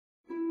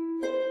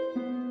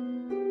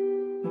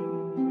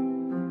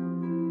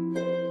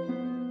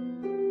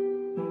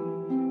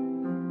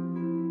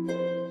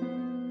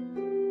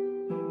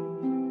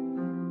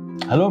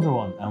Hello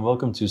everyone and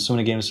welcome to So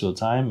Many Games Full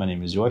Time. My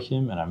name is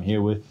Joachim and I'm here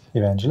with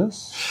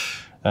Evangelos.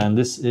 And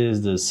this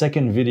is the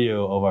second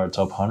video of our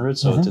top 100.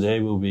 So today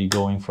we'll be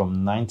going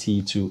from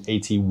 90 to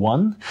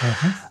 81.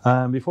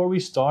 Before we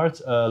start,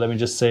 let me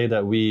just say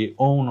that we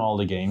own all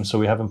the games. So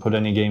we haven't put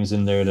any games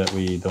in there that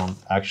we don't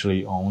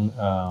actually own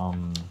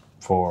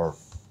for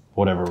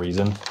whatever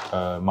reason.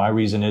 My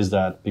reason is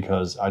that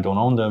because I don't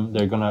own them,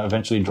 they're going to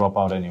eventually drop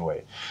out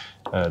anyway.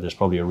 There's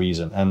probably a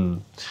reason.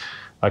 And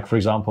like, for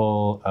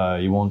example,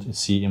 you won't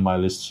see in my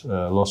list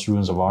Lost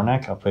Ruins of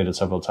Arnak. I played it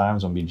several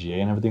times on BGA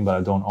and everything, but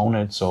I don't own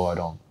it, so I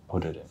don't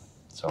put it in.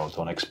 So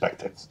don't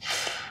expect it.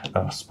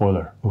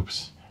 Spoiler.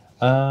 Oops.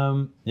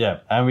 Yeah,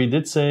 and we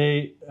did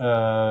say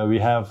we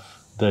have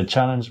the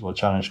challenge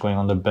going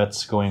on, the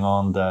bets going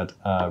on that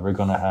we're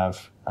going to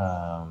have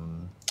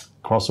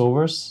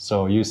crossovers.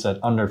 So you said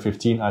under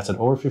 15, I said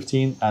over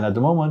 15, and at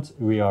the moment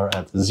we are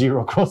at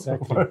 0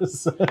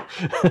 crossovers.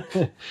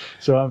 Exactly.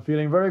 So I'm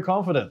feeling very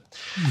confident.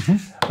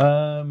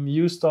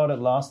 You started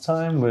last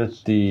time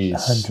with the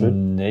 100.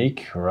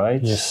 snake,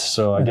 right? Yes.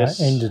 So I guess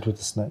I ended with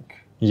the snake.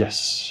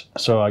 Yes.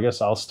 So I guess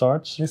I'll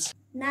start. Yes.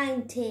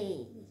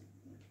 90.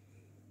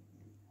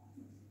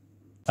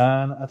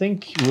 And I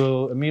think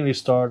we'll immediately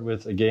start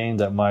with a game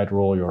that might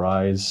roll your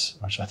eyes,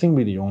 which I think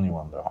will be the only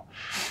one though.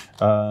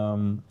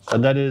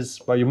 And that is,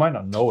 but you might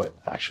not know it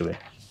actually.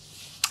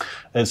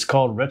 It's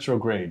called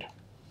Retrograde.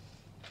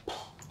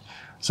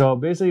 So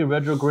basically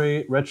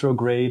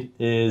Retrograde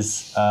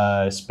is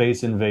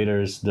Space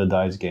Invaders, the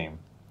dice game.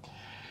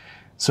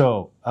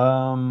 So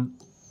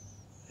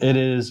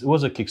it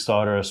was a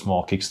Kickstarter, a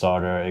small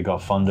Kickstarter. It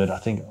got funded, I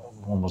think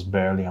almost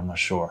barely, I'm not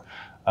sure.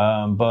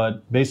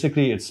 But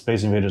basically it's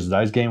Space Invaders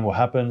dice game. What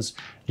happens,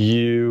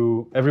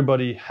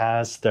 everybody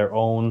has their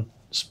own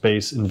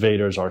Space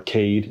Invaders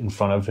arcade in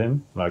front of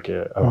him, like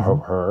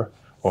her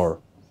or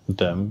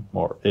them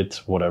or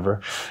it,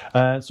 whatever.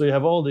 So you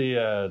have all the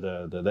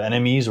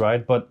enemies,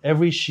 right? But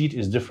every sheet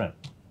is different.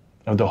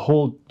 The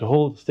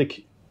whole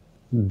thick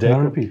deck. No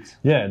repeats.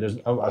 Yeah, there's,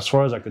 as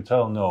far as I could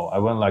tell, no. I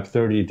went like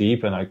 30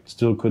 deep and I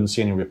still couldn't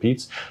see any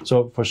repeats.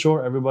 So for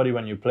sure, everybody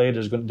when you play,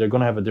 they're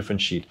gonna have a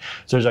different sheet.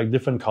 So there's like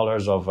different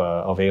colors of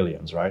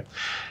aliens, right?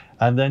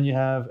 And then you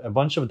have a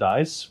bunch of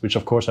dice, which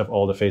of course have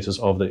all the faces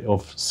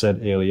of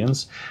said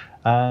aliens.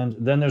 And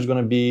then there's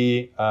gonna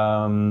be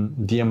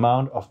the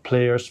amount of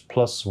players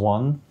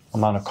 +1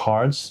 amount of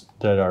cards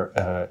that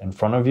are in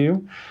front of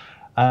you.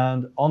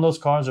 And on those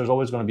cards, there's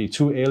always gonna be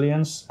 2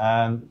 aliens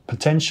and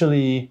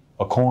potentially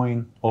a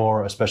coin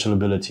or a special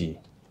ability.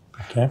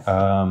 Okay.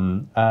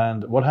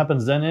 And what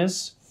happens then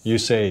is you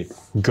say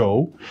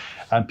go,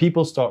 and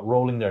people start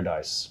rolling their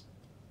dice.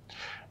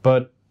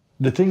 But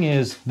the thing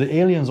is, the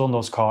aliens on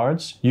those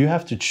cards, you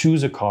have to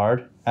choose a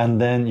card, and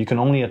then you can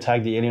only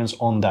attack the aliens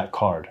on that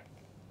card.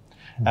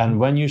 And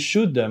when you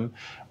shoot them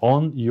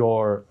on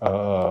your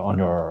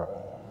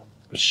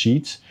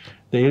sheet,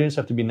 the aliens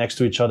have to be next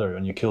to each other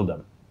when you kill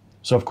them.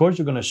 So of course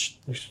you're going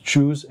to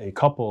choose a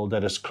couple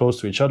that is close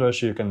to each other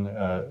so you can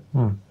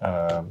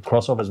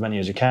cross off as many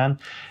as you can.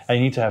 And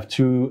you need to have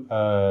 2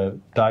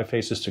 die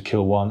faces to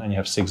kill 1, and you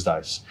have 6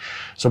 dice.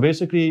 So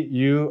basically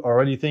you are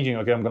already thinking,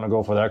 okay, I'm going to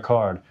go for that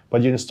card.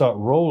 But you can start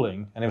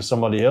rolling, and if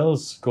somebody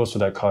else goes for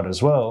that card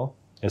as well,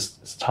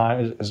 it's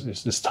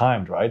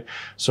timed, right?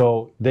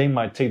 So they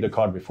might take the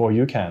card before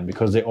you can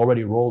because they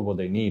already rolled what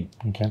they need.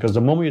 Okay. Because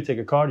the moment you take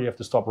a card, you have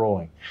to stop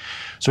rolling.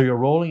 So you're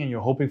rolling and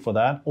you're hoping for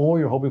that, or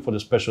you're hoping for the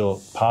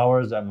special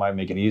powers that might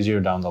make it easier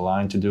down the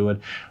line to do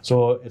it.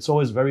 So it's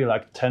always very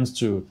tense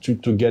to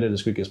get it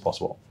as quick as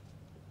possible.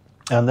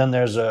 And then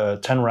there's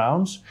 10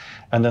 rounds,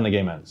 and then the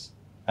game ends.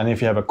 And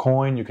if you have a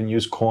coin, you can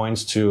use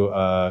coins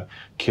to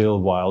kill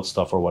wild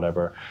stuff or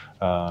whatever.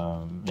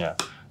 Yeah.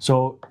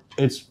 So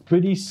it's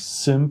pretty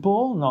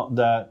simple, not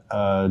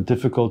that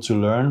difficult to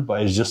learn,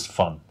 but it's just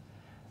fun.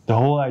 The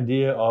whole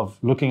idea of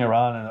looking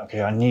around and,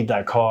 okay, I need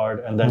that card,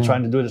 and then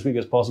trying to do it as quick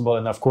as possible.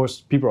 And of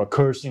course, people are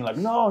cursing like,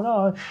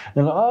 no.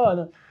 And like,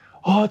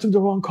 oh, I took the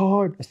wrong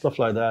card, and stuff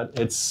like that.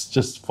 It's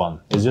just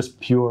fun. It's just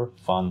pure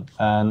fun.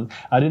 And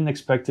I didn't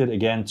expect it,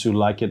 again, to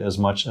like it as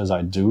much as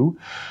I do.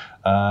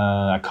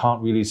 I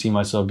can't really see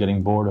myself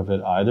getting bored of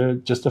it either.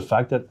 Just the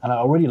fact that, and I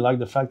already like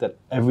the fact that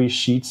every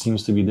sheet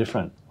seems to be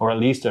different. Or at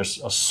least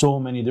there's so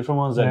many different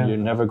ones that you're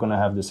never going to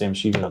have the same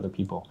sheet as other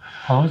people.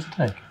 How long does it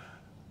take?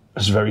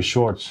 It's very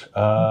short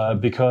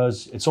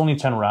because it's only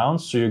 10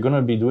 rounds. So you're going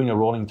to be doing a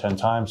rolling 10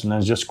 times and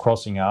then just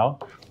crossing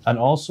out. And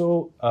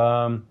also,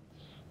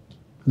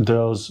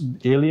 those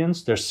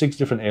aliens, there's 6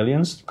 different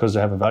aliens because they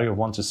have a value of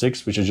 1 to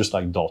 6, which is just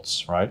like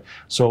dots, right?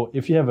 So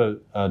if you have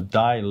a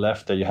die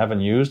left that you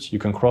haven't used, you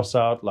can cross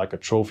out like a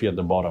trophy at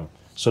the bottom.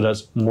 So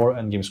that's more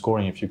endgame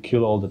scoring. If you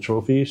kill all the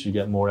trophies, you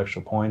get more extra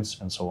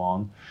points and so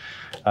on.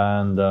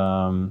 And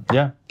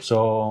yeah,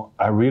 so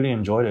I really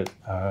enjoyed it.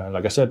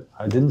 Like I said,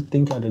 I didn't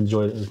think I'd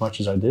enjoy it as much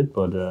as I did,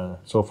 but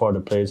so far the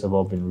plays have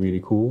all been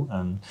really cool.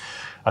 And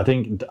I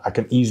think I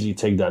can easily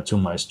take that to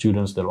my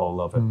students. They'll all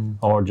love it.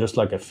 Or just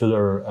like a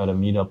filler at a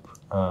meetup.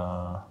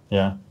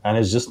 Yeah, and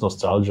it's just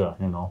nostalgia,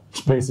 you know.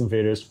 Space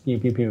Invaders, pew,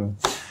 pew, pew.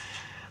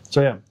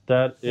 So yeah,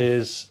 that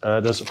is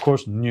that's of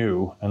course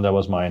new, and that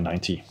was my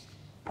 90,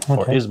 or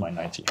Okay. is my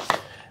 90.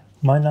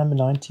 My number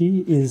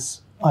 90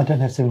 is, I don't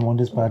have Seven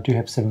Wonders, but I do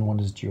have Seven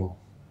Wonders Duel.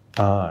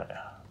 Yeah.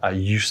 I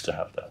used to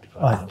have that.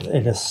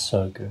 It is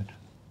so good.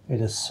 It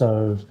is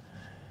so,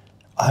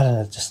 I don't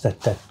know, just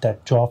that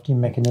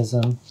drafting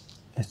mechanism.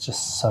 It's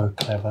just so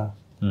clever.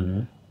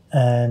 Mm-hmm.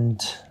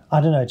 And I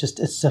don't know,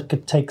 it's like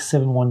it takes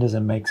Seven Wonders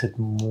and makes it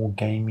more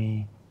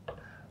gamey,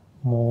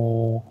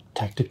 more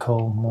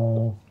tactical,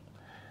 more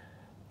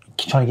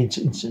trying to get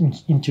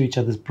into each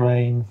other's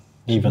brain.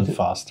 Even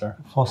faster.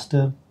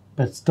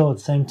 But still at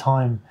the same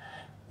time,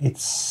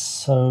 it's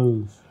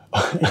so,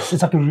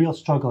 it's like a real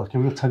struggle, like a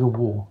real tug of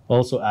war.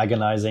 Also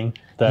agonizing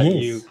that Yes.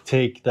 you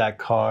take that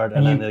card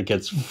and then it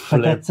gets But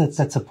flipped.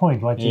 that's the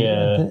point, right?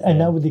 And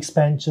now with the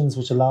expansions,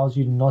 which allows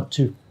you not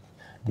to,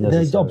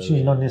 the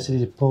opportunity not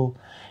necessarily to pull,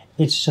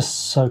 it's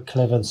just so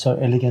clever and so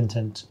elegant,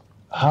 and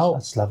I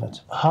just love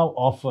it. How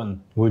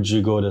often would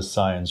you go the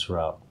science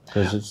route?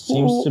 Because it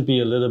seems to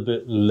be a little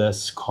bit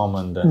less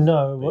common than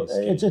No,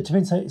 it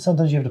depends.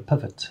 Sometimes you have to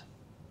pivot.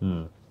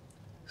 Hmm.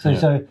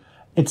 So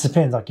it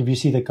depends. Like if you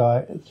see the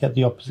guy at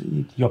the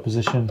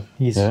opposition,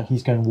 he's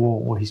going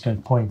war or he's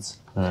going points.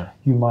 Yeah.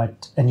 You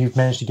might, and you've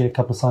managed to get a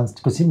couple of science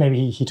because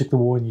maybe he took the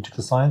war and you took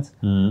the science.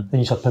 Then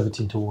you start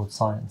pivoting towards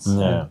science.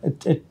 Yeah.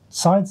 And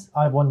science.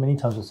 I've won many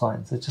times with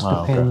science. It just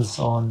depends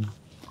on.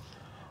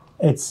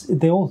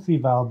 They're all three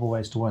viable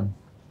ways to win,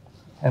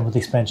 and with the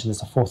expansion,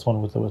 there's a fourth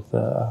one with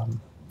the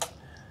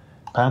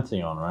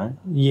Pantheon, right?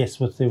 yes,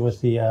 with the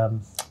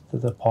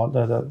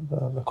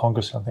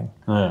Congress something.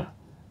 Yeah.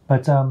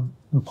 But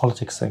the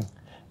politics thing,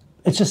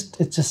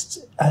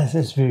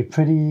 it's very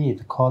pretty.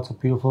 The cards are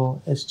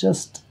beautiful.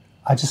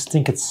 I just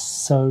think it's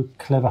so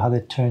clever how they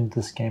turned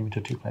this game into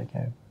a two-player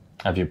game.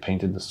 Have you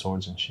painted the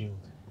swords and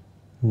shields?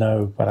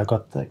 No, but I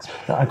got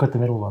the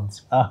middle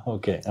ones Ah,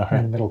 okay. All and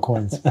right. the middle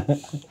coins.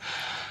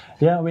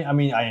 Yeah, I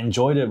mean, I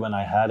enjoyed it when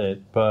I had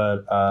it,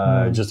 but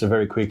just a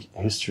very quick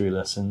history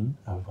lesson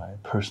of my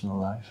personal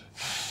life.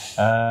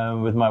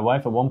 With my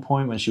wife, at one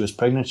point when she was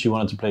pregnant, she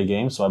wanted to play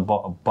games, so I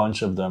bought a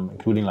bunch of them,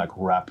 including like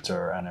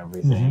Raptor and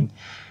everything.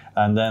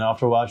 And then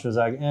after a while, she was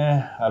like,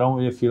 I don't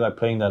really feel like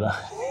playing that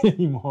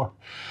anymore.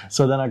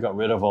 So then I got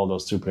rid of all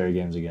those two-player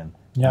games again.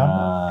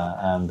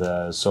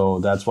 Yeah. So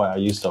that's why I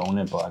used to own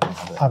it, but I don't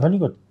have it. I've only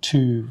got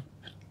three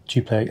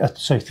two-player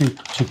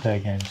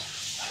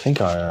games. I think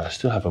I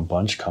still have a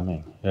bunch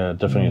coming. Yeah,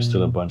 definitely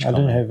still a bunch I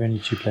coming. don't have any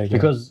two-player games.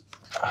 Because,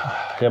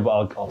 but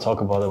I'll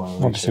talk about it when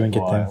we Obviously, reach we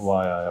get there.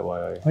 why I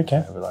Okay.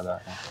 have it like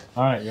that.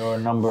 All right, your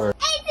number.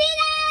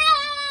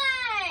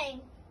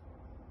 89!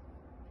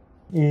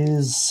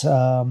 Is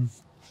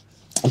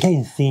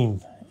again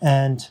theme,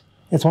 and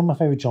it's one of my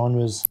favorite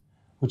genres,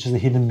 which is the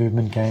hidden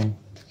movement game,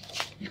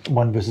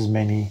 one versus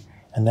many,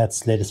 and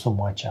that's Letters from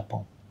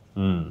Whitechapel.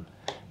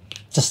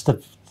 Just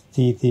the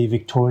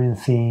Victorian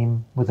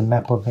theme with a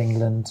map of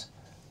England,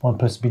 one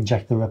person being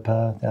Jack the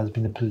Ripper, the other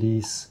being the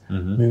police,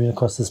 moving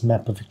across this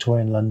map of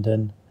Victorian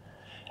London,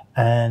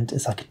 and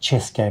it's like a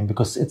chess game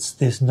because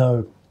there's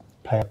no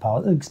player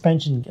power. The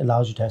expansion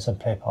allows you to have some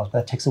player powers, but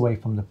that takes away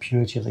from the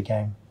purity of the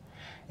game.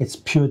 It's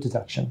pure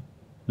deduction,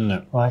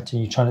 No. right?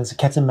 And it's a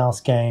cat and mouse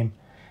game,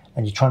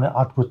 and you're trying to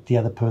outwit the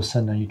other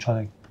person, and you're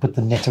trying to put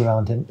the net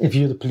around him. If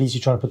you're the police,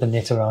 you're trying to put the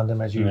net around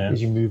him as you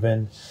move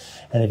in,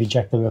 and if you're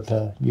Jack the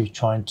Ripper, you're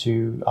trying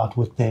to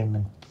outwit them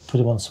and put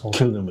them on sword.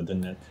 Kill them with the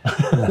net.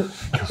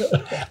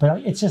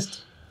 But it's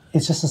just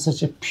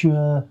such a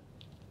pure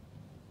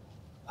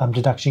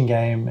deduction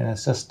game, and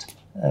it's just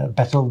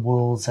battle of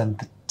wills, and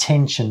the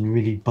tension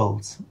really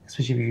builds,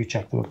 especially if you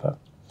Jack the Ripper.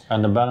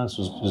 And the balance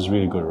is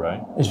really good,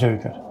 right? It's very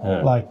good.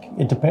 Yeah. Like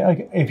it depends.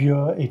 Like, if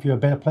you're a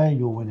better player,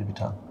 you'll win every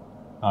time.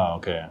 Oh,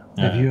 okay.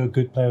 If you're a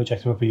good player with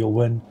Jack the Ripper, you'll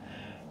win.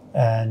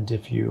 And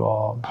if you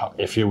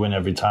win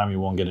every time, you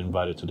won't get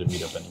invited to the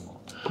meetup anymore.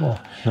 well,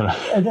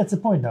 and that's the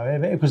point now.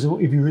 Because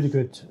if you're really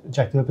good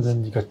Jack the Ripper,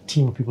 then you've got a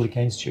team of people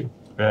against you,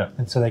 Yeah.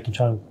 and so they can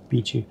try and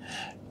beat you.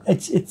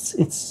 It's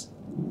as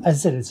I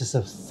said, it's just a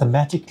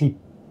thematically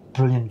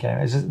brilliant game.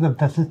 It's just,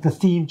 the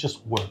theme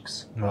just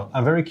works. Well,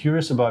 I'm very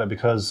curious about it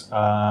because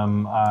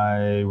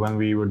when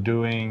we were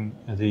doing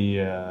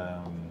the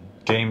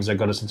games that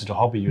got us into the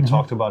hobby, you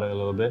talked about it a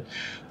little bit,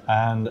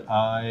 and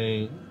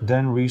I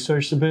then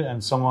researched a bit,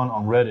 and someone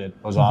on Reddit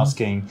was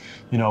asking,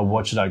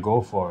 what should I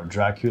go for?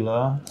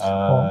 Dracula,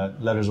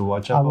 Letters of I will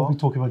Whitechapel, be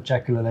talking about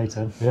Dracula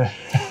later. yeah,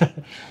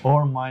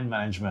 or Mind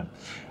Management.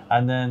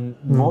 And then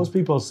most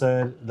people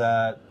said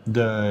that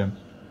the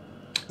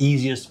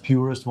easiest,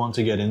 purest one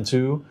to get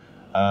into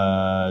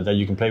that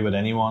you can play with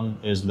anyone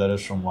is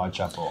Letters from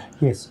Whitechapel.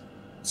 Yes.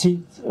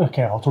 See,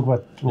 okay, I'll talk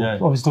about.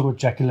 Obviously, talk about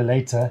Dracula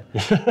later.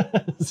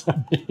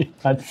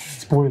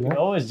 Spoiler.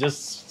 Always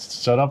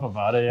just shut up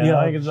about it. Yeah.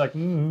 Like, it's like,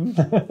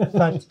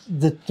 But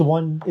the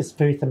one is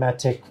very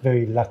thematic,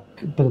 very bit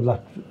of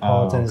luck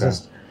part, and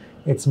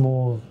it's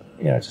more,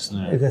 it's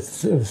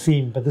the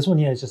theme. But this one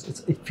here is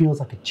it feels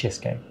like a chess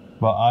game.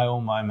 Well, I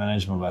own my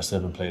management, but I still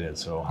haven't played it.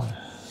 So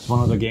it's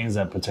one of the games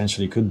that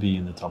potentially could be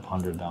in the top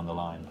 100 down the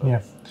line. But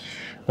Yeah.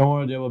 don't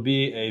worry, there will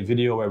be a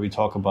video where we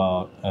talk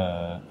about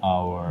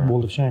our...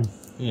 Wall of Shame.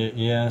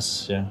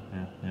 Yes, yeah.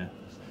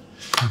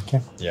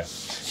 Okay. Yeah,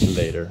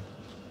 later.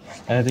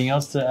 Anything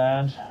else to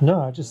add?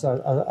 No,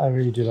 I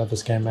really do love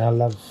this game, and I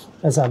love.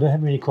 As I don't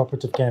have many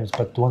cooperative games,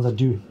 but the ones I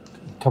do,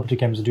 cooperative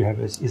games I do have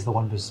is the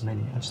one versus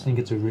many. I just think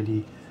it's a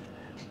really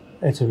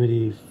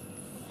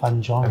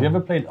fun genre. Have you ever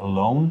played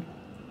Alone?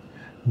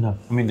 No.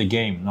 I mean the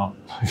game, not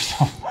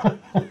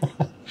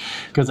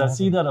because I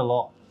see that a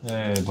lot,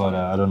 but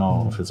I don't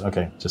know if it's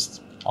okay.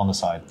 Just on the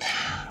side.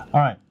 All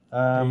right.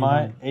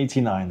 My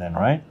 89 then,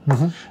 right?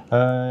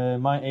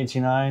 Mm-hmm. My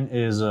 89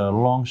 is a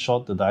Long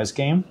Shot, the dice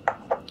game.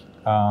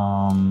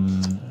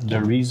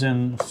 The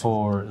reason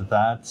for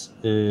that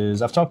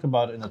is I've talked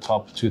about it in the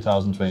top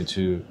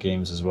 2022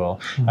 games as well.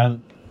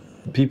 And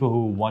people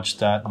who watch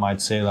that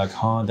might say like,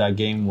 that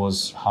game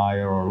was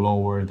higher or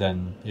lower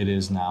than it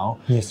is now.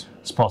 Yes.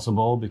 It's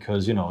possible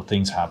because,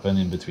 things happen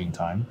in between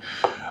time.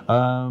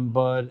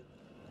 But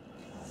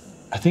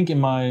I think in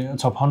my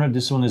top 100,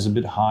 this one is a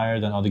bit higher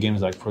than other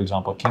games, like, for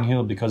example, King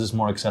Hill, because it's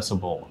more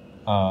accessible.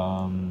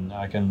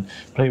 I can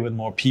play with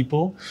more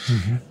people.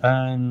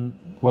 And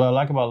what I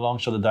like about Long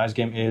Shot, the dice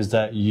game, is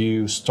that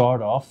you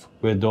start off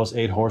with those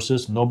 8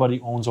 horses.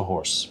 Nobody owns a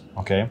horse,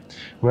 okay?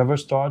 Whoever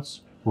starts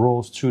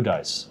rolls 2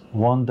 dice.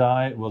 1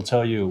 die will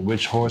tell you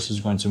which horse is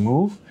going to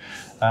move,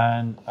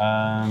 and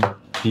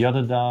the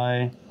other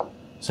die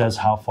says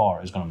how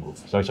far it's going to move.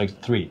 So it's like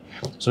 3.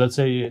 So let's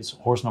say it's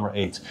horse number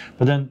 8.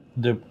 But then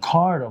the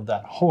card of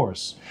that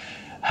horse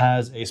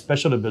has a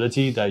special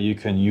ability that you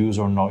can use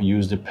or not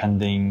use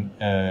depending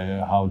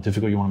how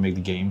difficult you want to make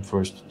the game.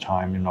 First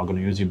time, you're not going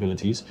to use the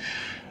abilities.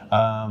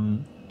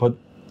 But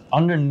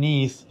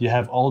underneath, you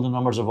have all the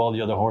numbers of all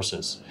the other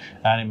horses.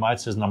 And it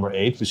might say number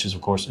 8, which is, of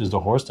course, is the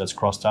horse that's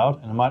crossed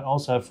out. And it might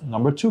also have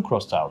number 2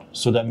 crossed out.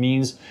 So that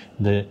means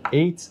the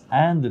 8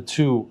 and the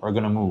 2 are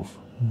going to move.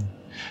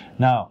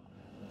 Now,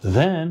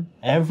 then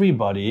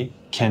everybody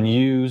can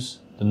use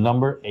the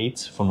number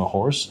 8 from the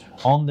horse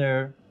on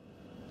their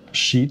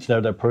sheet,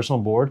 their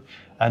personal board,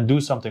 and do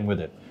something with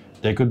it.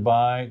 They could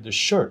buy the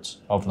shirt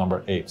of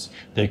number 8.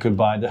 They could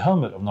buy the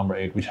helmet of number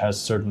 8, which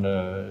has certain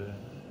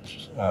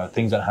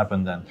things that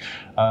happen then.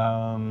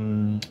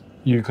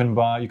 You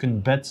can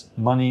bet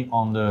money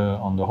on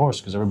the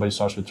horse, because everybody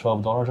starts with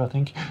 $12, I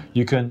think.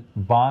 You can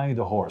buy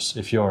the horse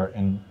if you're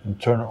in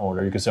turn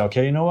order. You can say,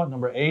 okay, you know what,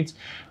 number 8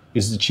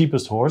 is the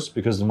cheapest horse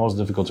because it's the most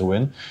difficult to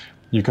win.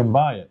 You can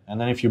buy it.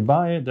 And then if you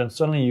buy it, then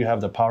suddenly you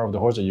have the power of the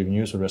horse that you can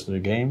use for the rest of the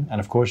game.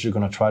 And of course, you're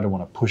going to try to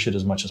want to push it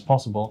as much as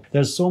possible.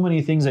 There's so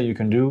many things that you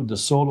can do. The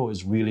solo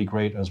is really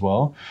great as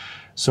well.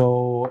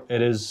 So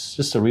it is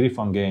just a really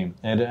fun game.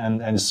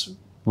 And it's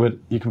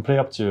you can play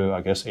up to, I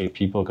guess, 8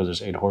 people because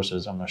there's 8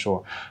 horses. I'm not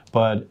sure.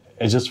 But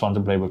it's just fun to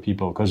play with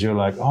people because you're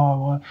like,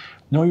 oh, well,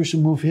 no, you should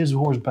move his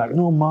horse back.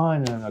 No,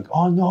 mine. And I'm like,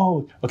 oh,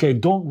 no. Okay,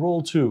 don't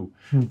roll 2.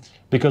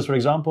 Because, for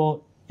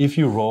example, if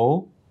you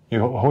roll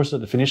your horse at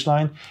the finish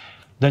line,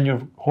 then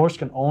your horse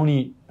can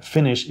only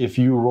finish if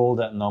you roll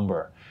that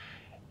number.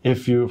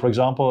 If you, for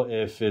example,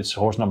 if it's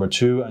horse number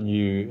 2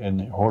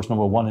 and horse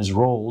number 1 is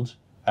rolled,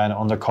 and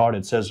on the card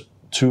it says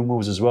 2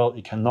 moves as well,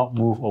 it cannot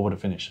move over the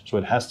finish. So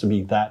it has to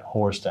be that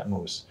horse that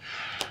moves.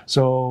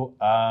 So,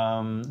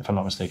 if I'm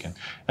not mistaken.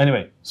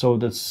 Anyway, so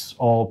that's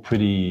all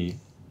pretty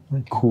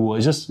cool.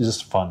 It's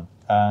just fun.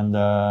 And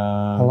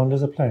how long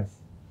does it play?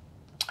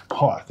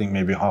 I think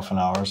maybe half an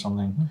hour or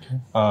something.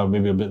 Okay.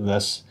 Maybe a bit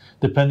less,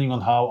 depending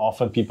on how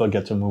often people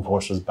get to move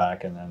horses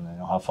back, and then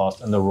how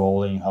fast, and the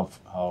rolling,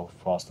 how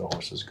fast the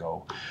horses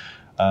go.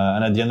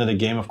 And at the end of the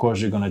game, of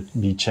course, you're going to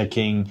be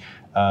checking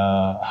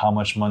how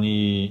much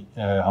money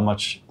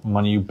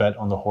you bet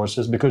on the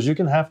horses, because you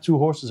can have 2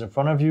 horses in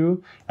front of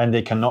you and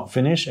they cannot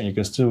finish, and you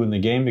can still win the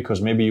game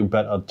because maybe you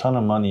bet a ton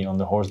of money on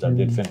the horse that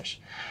did finish.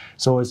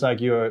 So it's like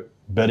you're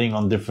betting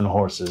on different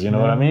horses, you know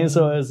what I mean?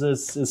 So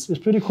it's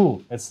pretty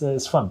cool.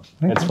 It's fun.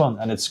 Okay. It's fun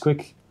and it's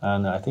quick,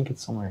 and I think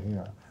it's somewhere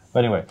here.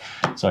 But anyway,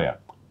 so yeah,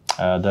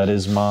 that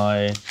is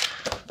my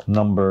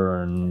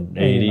number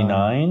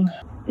 89.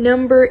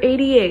 Number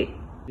 88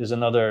 is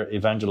another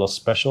Evangelos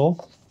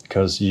special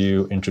because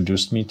you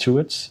introduced me to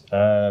it.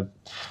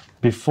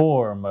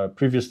 Before, my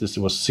previous list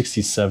was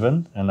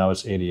 67 and now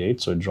it's 88,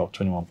 so it dropped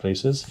 21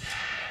 places.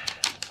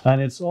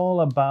 And it's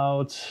all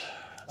about,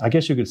 I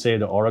guess you could say,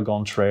 the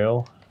Oregon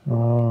Trail.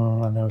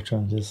 Oh, I know which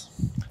one it is.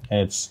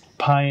 It's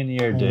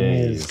Pioneer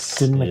Days.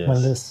 Didn't make my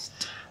list.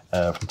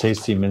 From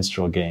Tasty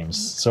Minstrel Games.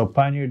 So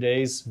Pioneer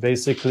Days,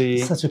 basically...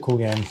 It's such a cool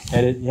game.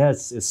 And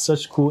yes, it's so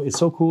cool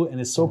and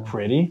it's so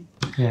pretty.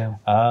 Yeah.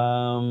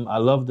 I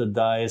love the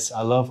dice.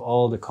 I love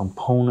all the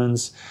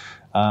components.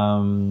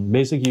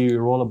 Basically, you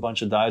roll a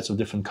bunch of dice of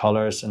different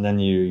colors and then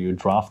you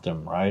draft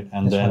them, right?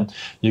 And then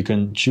you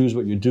can choose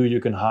what you do.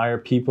 You can hire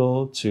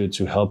people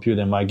to help you.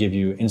 They might give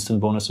you instant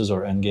bonuses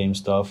or end game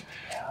stuff.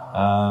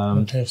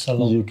 Okay, so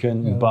long. You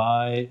can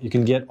buy, you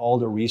can get all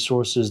the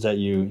resources that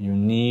you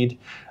need.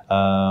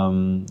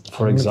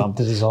 For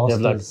example, you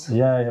have like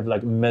you have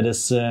like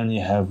medicine,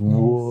 you have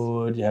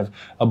wood, you have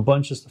a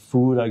bunch of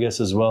food, I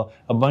guess as well,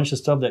 a bunch of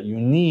stuff that you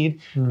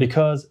need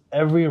because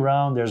every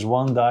round there's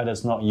one die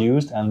that's not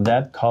used, and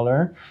that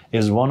color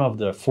is one of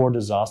the 4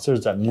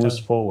 disasters that moves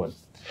forward.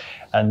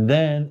 And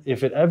then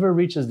if it ever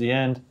reaches the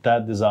end,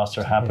 that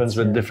disaster happens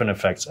with different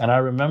effects. And I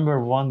remember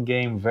one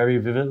game very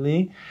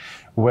vividly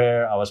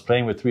where I was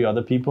playing with 3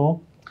 other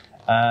people.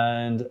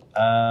 And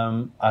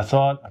I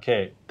thought,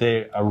 okay,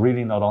 they are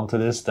really not onto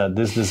this, that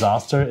this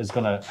disaster is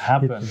going to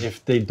happen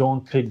if they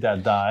don't pick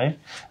that die.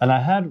 And I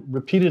had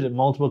repeated it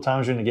multiple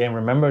times during the game.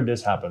 Remember,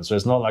 this happened. So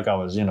it's not like I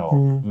was,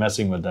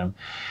 messing with them.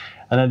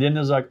 And at the end, it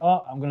was like,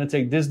 oh, I'm going to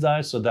take this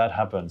die, so that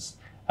happens.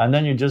 And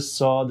then you just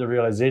saw the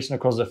realization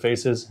across their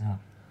faces. Yeah.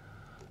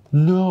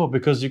 No,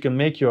 because you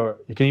can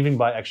even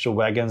buy extra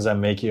wagons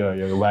and make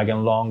your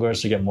wagon longer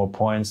so you get more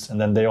points.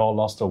 And then they all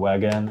lost a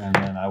wagon and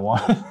then I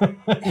won.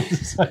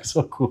 It's like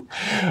so cool.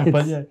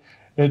 But yeah,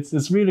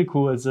 it's really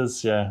cool. It's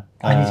just, yeah.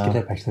 I need to get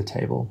that back to the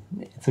table.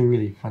 It's a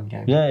really fun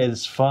game. Yeah,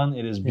 it's fun.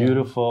 It is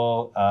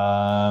beautiful.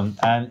 And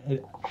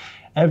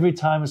every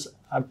time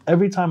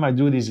I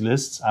do these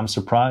lists, I'm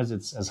surprised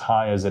it's as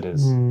high as it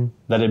is.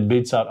 That it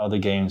beats out other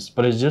games.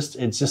 But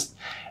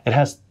it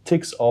has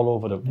ticks all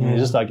over the. It's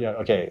just like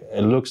okay,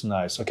 it looks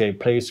nice. Okay,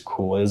 plays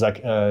cool. It's like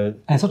and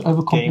it's not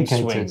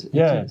overcomplicated.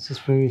 It's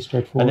just very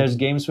straightforward. And there's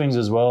game swings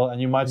as well.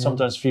 And you might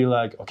sometimes feel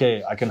like,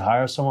 okay, I can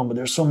hire someone, but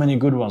there's so many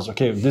good ones.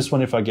 Okay, this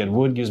one, if I get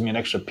wood, gives me an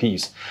extra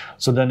piece.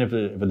 So then if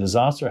a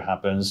disaster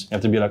happens, you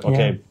have to be like,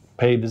 okay,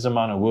 pay this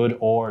amount of wood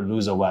or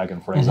lose a wagon,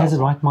 for example. It has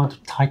the right amount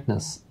of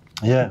tightness.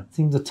 Yeah.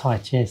 Things are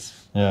tight,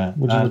 yes. Yeah.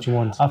 Which is what you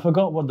want. I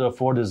forgot what the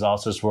 4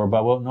 disasters were,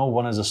 but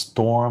one is a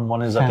storm,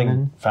 one is, famine. I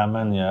think,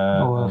 famine,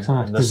 yeah. Or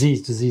something like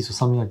disease or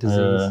something like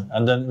disease.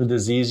 And then with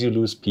disease, you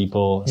lose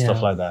people,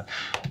 stuff like that.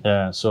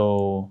 Yeah,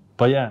 so,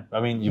 but yeah, I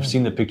mean, you've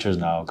seen the pictures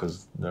now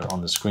because they're on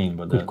the screen,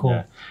 but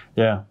cool.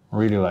 Yeah,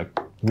 really like,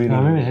 really. I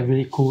remember it had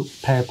really cool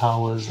pair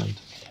powers and.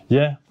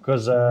 Yeah,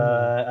 because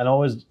and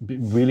always be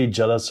really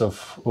jealous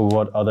of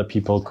what other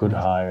people could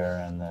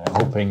hire and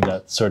hoping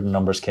that certain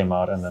numbers came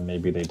out and then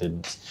maybe they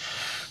didn't.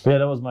 But yeah,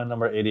 that was my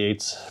number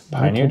 88,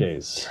 Pioneer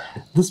Days.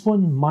 This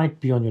one might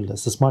be on your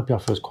list. This might be our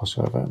first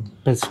crossover,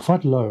 but it's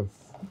quite low.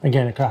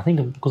 Again, I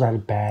think because I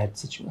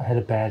had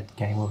a bad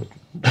game of it.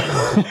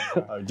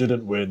 I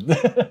didn't win.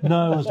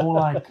 No, it was more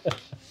like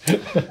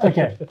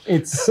okay,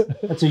 it's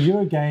a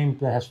Euro game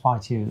that has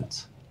fighting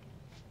units.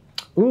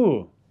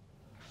 Ooh.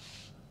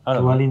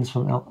 Dwellings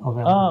from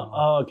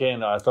okay.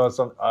 No, I thought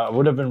I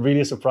would have been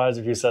really surprised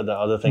if you said the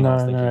other thing I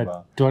was thinking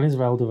about. Dwellings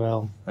of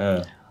Eldervale.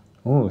 Yeah.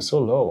 Oh, so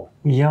low.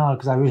 Yeah,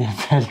 because I really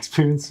had a bad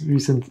experience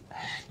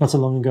not so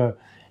long ago,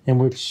 in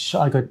which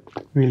I got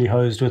really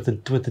hosed with the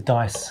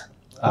dice.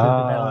 The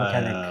battle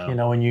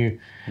mechanic.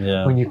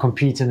 Yeah. When you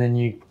compete and then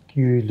you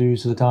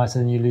lose the dice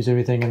and then you lose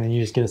everything and then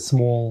you just get a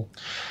small.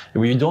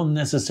 Well, you don't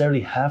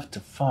necessarily have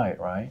to fight,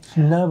 right?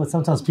 No, but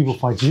sometimes people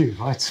fight you,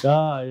 right?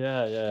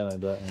 Yeah,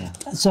 like that.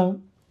 Yeah. So.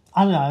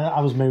 I don't know,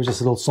 I was maybe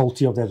just a little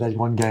salty of that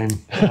one game.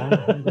 Go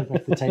back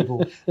to the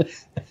table.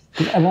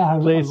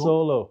 Play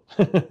solo.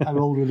 I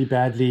rolled really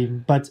badly,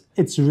 but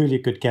it's a really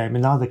good game.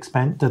 And now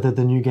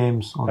the new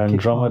games on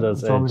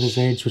Andromeda's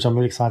Edge, which I'm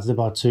really excited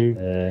about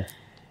too.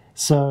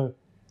 So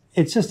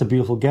it's just a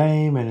beautiful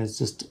game, and it's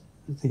just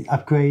the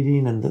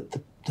upgrading and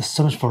there's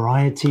so much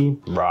variety.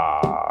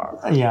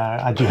 Rawr.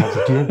 Yeah, I do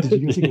have to.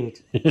 Did you get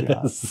it?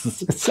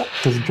 Yes.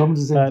 Because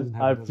Andromeda's Edge doesn't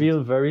have I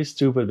feel very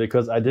stupid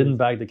because I didn't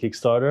back the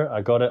Kickstarter.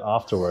 I got it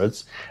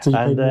afterwards. So you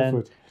paid more for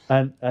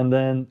it. And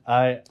then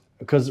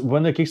because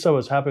when the Kickstarter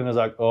was happening, I was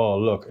like, oh,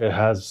 look, it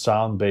has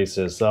sound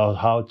bases. Oh,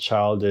 how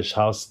childish,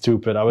 how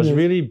stupid. I was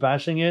really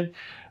bashing it.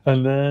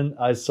 And then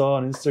I saw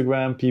on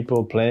Instagram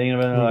people playing it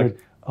and they're like,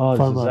 oh,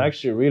 this is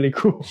actually really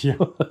cool. Yeah.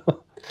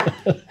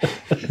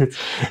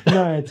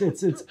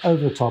 it's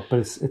over the top, but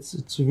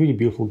it's a really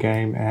beautiful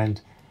game. And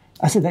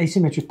I said the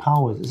asymmetric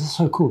powers is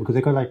so cool because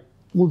they got like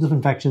all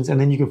different factions, and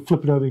then you can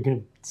flip it over. You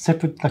can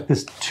separate like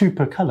there's 2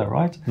 per color,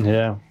 right?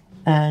 Yeah.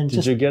 And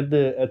did you get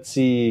the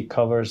Etsy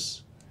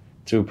covers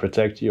to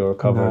protect your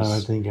covers? No, I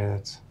didn't get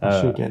it.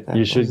 I should get that.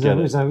 You should get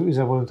it. Is that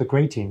one with the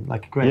grating,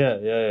 like a grate?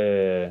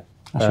 Yeah.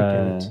 I should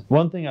get it.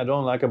 One thing I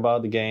don't like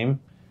about the game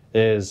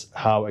is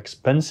how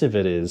expensive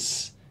it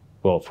is.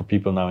 Well, for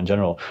people now in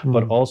general,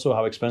 but also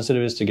how expensive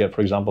it is to get,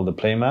 for example, the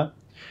playmat.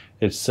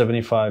 It's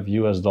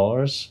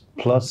 $75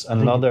 plus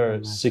another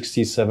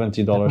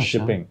 $60-$70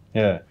 shipping.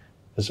 Yeah,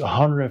 it's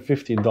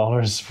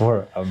 $150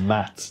 for a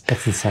mat.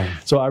 That's insane.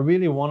 So I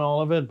really want all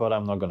of it, but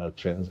I'm not gonna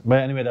try. But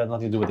anyway, that has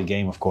nothing to do with the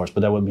game, of course.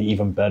 But that would be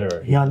even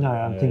better. Yeah, no,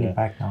 I'm thinking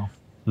back now.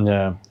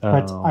 Yeah,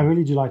 but I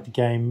really do like the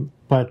game.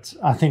 But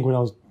I think when I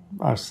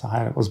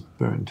was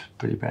burned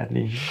pretty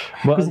badly.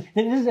 Because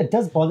it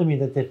does bother me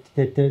that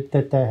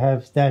they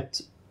have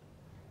that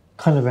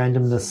kind of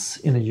randomness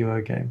in a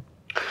Euro game.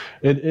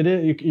 It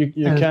is you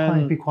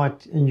can be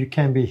quite, and you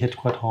can be hit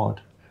quite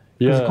hard.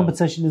 Because the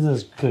compensation isn't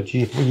as good.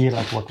 You get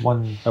like what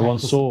one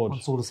sword.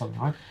 one sword or something,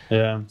 right?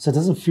 Yeah. So it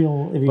doesn't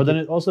feel. But then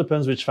it also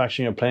depends which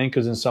faction you're playing,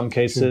 because in some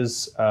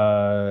cases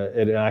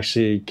it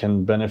actually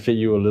can benefit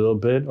you a little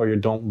bit, or you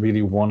don't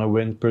really want to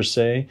win per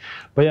se.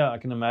 But yeah, I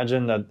can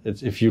imagine that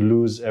if you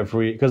lose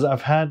every, because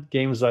I've had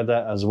games like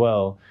that as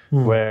well,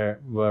 where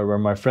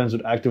my friends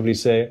would actively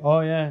say,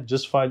 "Oh yeah,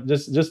 just fight,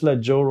 just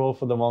let Joe roll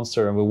for the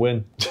monster and we'll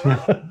win."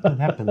 Yeah, it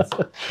happens.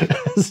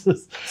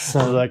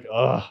 So like,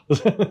 oh.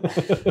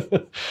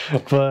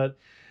 But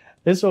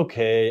it's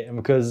okay,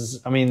 because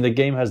I mean the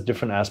game has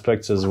different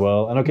aspects as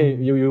well. And okay,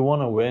 you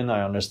want to win,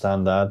 I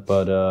understand that,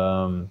 but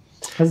I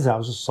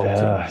was just salty.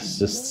 yeah, it's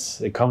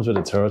just, it comes with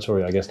the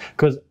territory, I guess.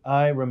 Because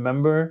I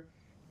remember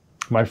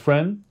my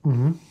friend,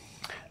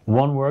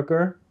 one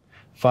worker,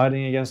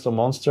 fighting against a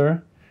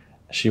monster.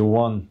 She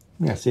won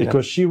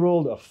because she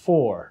rolled a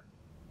 4,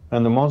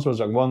 and the monster was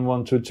like 1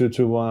 1 2 2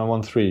 2 1 and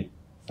 1 3.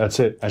 That's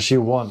it, and she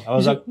won. I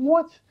was like,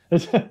 what?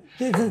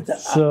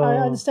 So, I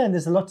understand.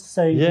 There's a lot to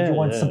say if you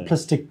want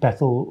simplistic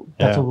battle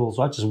rules,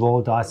 right? Just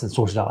roll dice and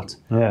sort it out.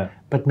 Yeah.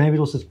 But maybe it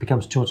also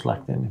becomes too much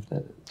like then.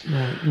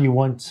 If you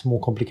want more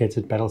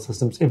complicated battle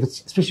systems, if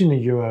it's especially in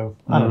the Euro,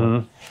 I don't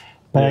know.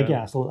 But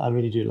again, I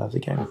really do love the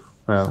game.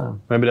 Yeah. So.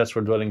 Maybe that's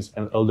for Dwellings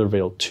and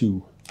Eldervale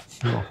 2.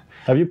 Yeah.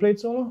 Have you played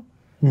solo?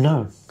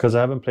 No, because I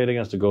haven't played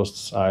against the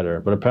ghosts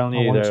either. But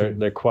apparently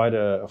they're quite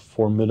a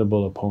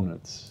formidable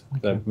opponent.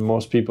 Okay. That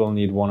most people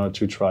need 1 or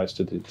 2 tries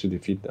to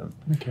defeat them.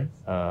 Okay.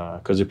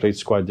 Because it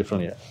plays quite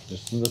differently.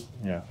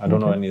 Yeah. I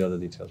don't know any other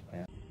details, but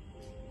yeah.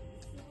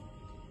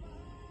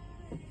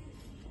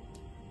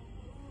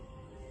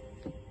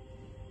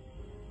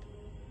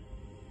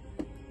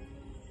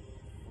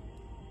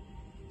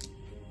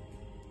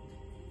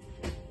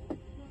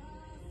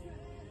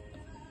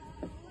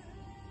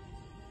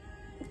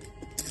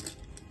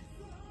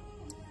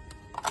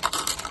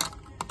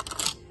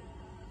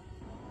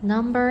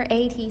 Number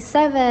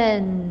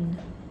 87.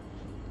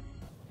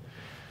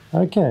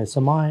 Okay,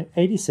 so my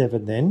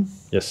 87 then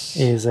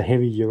is a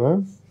heavy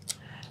Euro,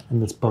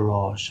 and it's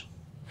Barrage.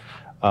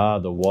 Ah,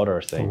 the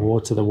water thing.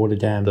 The water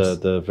dams.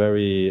 The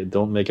very,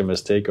 don't make a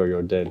mistake or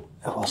you're dead.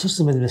 Oh, it's just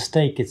a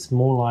mistake. It's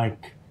more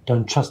like,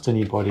 don't trust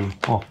anybody.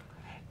 Oh,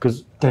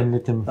 because don't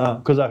let them.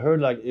 Because I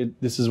heard like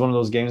this is one of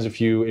those games.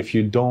 If you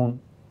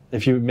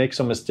make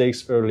some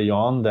mistakes early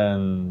on,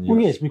 then well,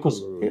 yes,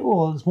 because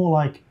it's more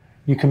like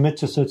you commit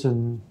to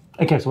certain.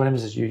 Okay, so what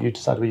happens is you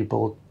decide where you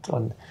build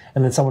on,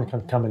 and then someone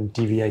can come and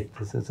deviate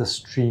the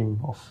stream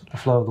of the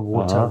flow of the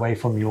water away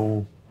from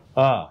your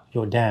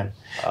dam.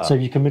 So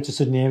if you commit to a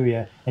certain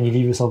area and you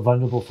leave yourself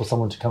vulnerable for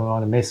someone to come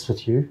around and mess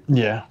with you,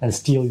 and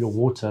steal your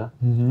water,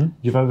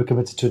 you've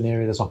overcommitted to an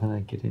area that's not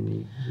going to get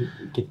any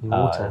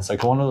water. It's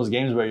like one of those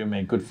games where you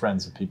make good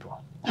friends with people.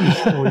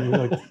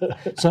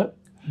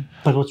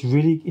 But what's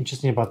really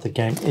interesting about the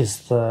game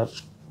is the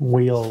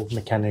wheel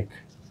mechanic,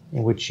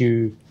 in which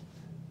you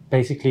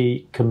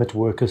basically commit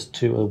workers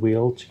to a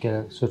wheel to get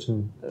a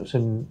certain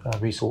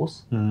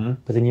resource,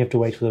 but then you have to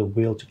wait for the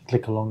wheel to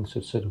click along to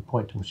a certain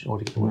point in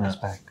order to get the workers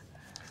back.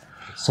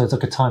 So it's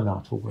like a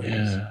timeout for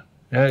workers.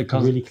 Yeah, it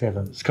comes, really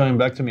clever. It's coming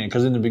back to me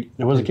because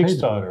there was a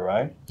Kickstarter,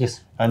 right?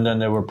 Yes. And then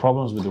there were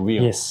problems with the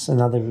wheel. Yes, and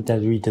now they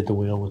redid the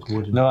wheel with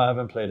wood. No, I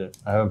haven't played it.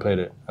 It's over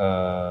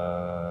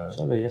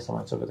there.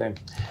 It's over there.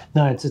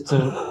 No, it's a.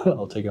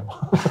 I'll take it.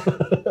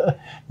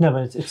 No,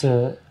 but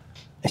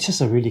it's just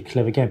a really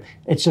clever game.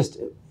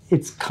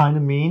 It's kind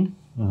of mean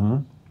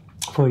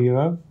for a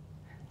Euro,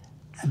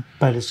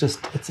 but it's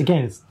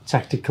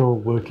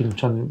tactical,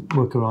 trying to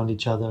work around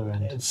each other,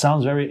 and it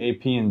sounds very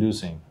AP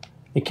inducing.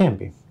 It can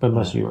be, but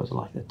most Euros are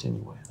like that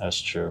anyway. That's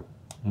true.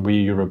 We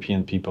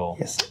European people.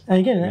 Yes, and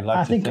again,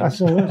 I think a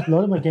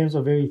lot of my games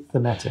are very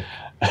thematic,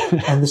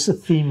 and this is a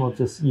theme of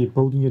this: you're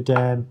building your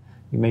dam,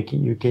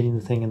 you're getting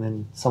the thing, and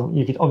then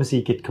you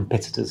get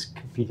competitors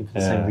competing for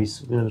the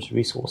same limited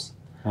resource.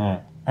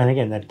 Yeah. And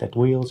again, that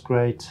wheel's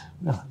great.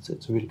 No,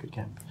 it's a really good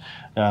game.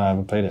 Yeah, I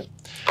haven't played it.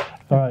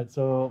 All right,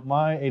 so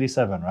my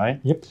 87, right?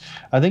 Yep.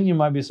 I think you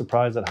might be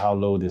surprised at how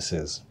low this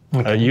is.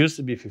 Okay. It used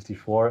to be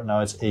 54, now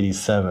it's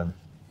 87.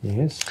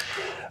 Yes.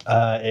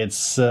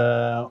 It's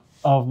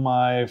of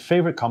my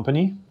favorite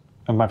company,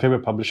 of my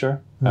favorite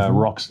publisher,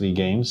 Roxley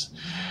Games.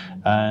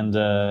 And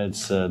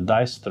it's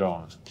Dice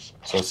Throne.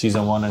 So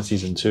season 1 and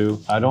season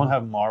 2. I don't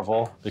have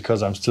Marvel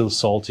because I'm still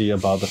salty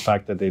about the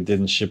fact that they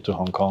didn't ship to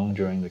Hong Kong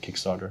during the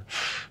Kickstarter.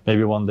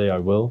 Maybe one day I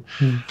will.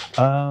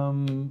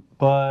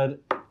 But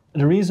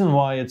the reason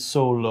why it's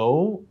so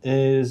low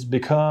is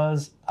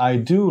because I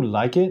do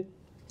like it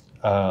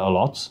a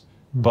lot.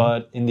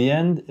 But in the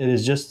end, it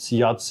is just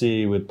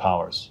Yahtzee with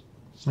powers.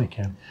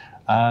 Okay.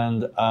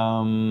 And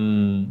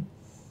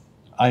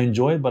I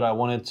enjoy it, but I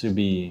want it to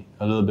be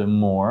a little bit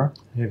more.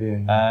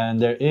 Yeah.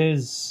 And there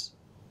is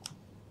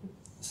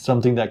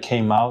something that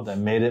came out that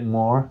made it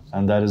more,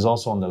 and that is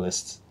also on the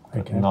list.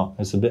 Okay. No,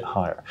 it's a bit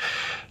higher.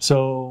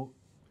 So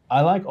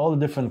I like all the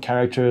different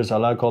characters. I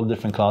like all the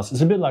different classes.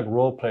 It's a bit like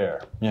role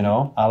player, you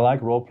know. I like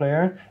role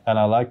player, and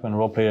I like when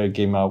role player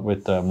came out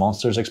with the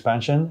monsters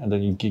expansion, and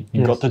then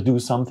you got to do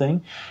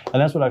something,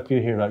 and that's what I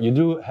feel here. Like you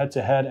do head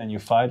to head and you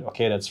fight.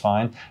 Okay, that's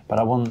fine, but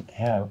I want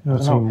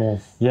more.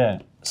 Yeah.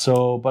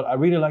 So, but I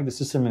really like the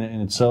system in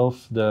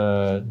itself.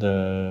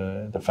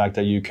 The fact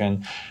that you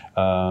can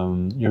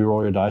you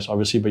roll your dice,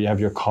 obviously, but you have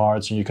your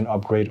cards and you can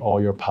upgrade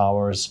all your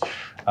powers.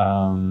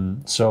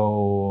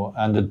 So,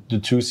 and the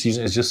 2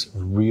 seasons is just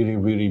really,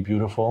 really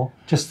beautiful.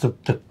 Just the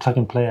plug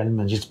and play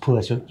element. Just pull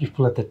out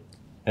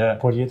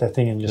that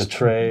thing and just the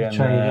tray and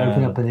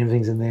open up and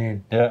everything's in there.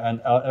 Yeah, and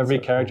every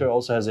character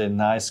also has a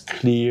nice,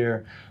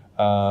 clear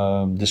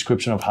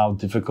description of how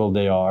difficult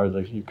they are.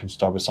 Like you can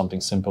start with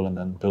something simple and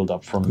then build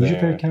up from there. Who's your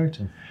favorite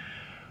character?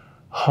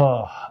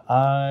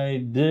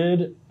 I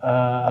did.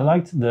 I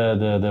liked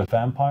the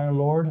Vampire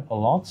Lord a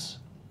lot,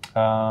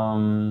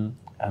 and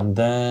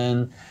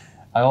then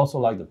I also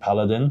like the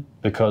Paladin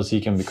because he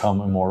can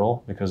become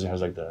immortal because he has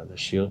like the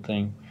shield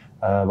thing.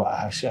 But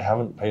actually, I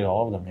haven't played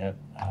all of them yet.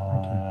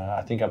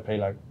 I think I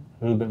played like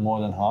a little bit more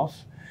than half.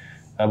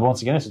 But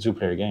once again, it's a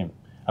 2-player game.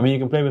 I mean, you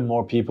can play with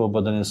more people,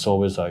 but then it's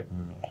always like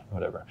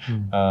whatever.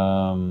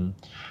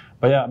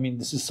 But yeah, I mean,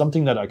 this is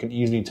something that I can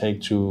easily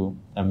take to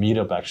a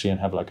meetup actually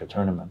and have like a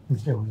tournament.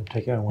 Yeah, we'll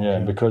take it one. Yeah,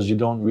 because you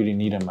don't really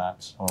need a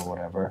mat or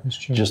whatever. That's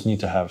true. You just need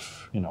to have,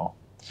 you know,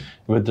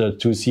 with the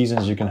 2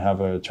 seasons, you can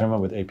have a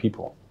tournament with 8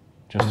 people.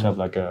 Just have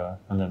like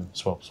and then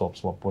swap,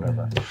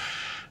 whatever.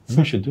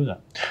 Maybe we should do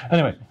that.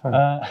 Anyway,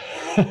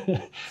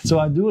 so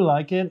I do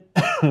like it,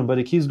 but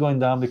it keeps going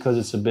down because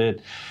it's a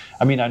bit,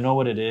 I mean, I know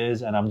what it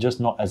is, and I'm just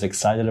not as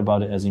excited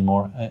about it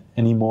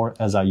anymore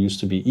as I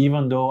used to be.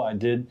 Even though I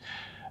did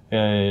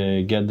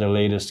get the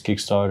latest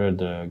Kickstarter,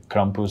 the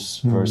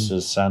Krampus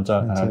versus Santa,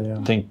 and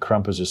I think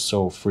Krampus is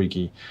so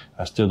freaky.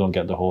 I still don't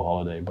get the whole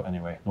holiday, but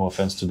anyway, no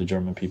offense to the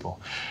German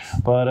people.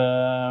 But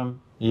I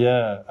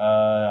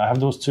have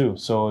those too.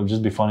 So it'd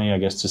just be funny, I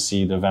guess, to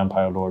see the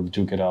Vampire Lord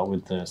duke it out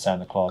with the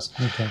Santa Claus.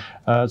 Okay.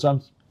 So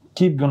I'm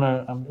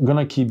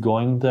gonna keep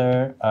going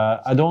there.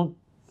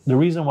 The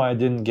reason why I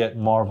didn't get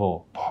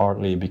Marvel,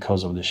 partly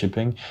because of the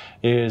shipping,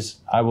 is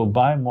I will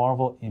buy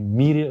Marvel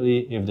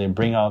immediately if they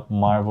bring out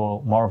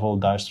Marvel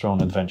Dice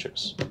Throne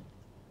Adventures.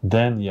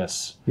 Then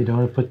yes. You don't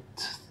want to put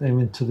them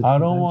into the... I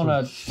don't want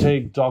to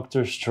take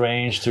Doctor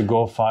Strange to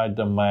go fight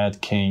the Mad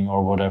King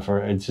or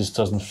whatever. It just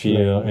doesn't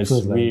feel... It's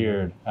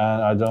weird.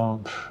 And I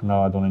don't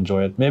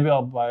enjoy it. Maybe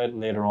I'll buy it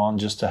later on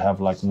just to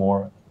have like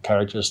more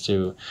characters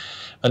to...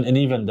 And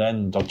even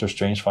then, Doctor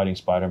Strange fighting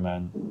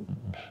Spider-Man...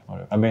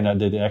 Whatever. I mean,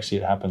 it actually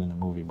happened in the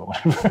movie, but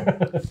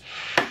whatever.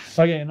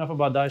 Okay, enough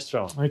about Dice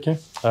Throne. Okay.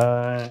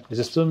 Is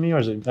it still me or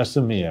is it... That's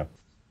still me, yeah.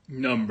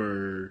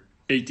 Number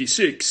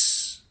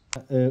 86.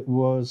 It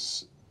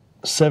was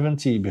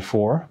 70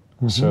 before,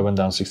 so I went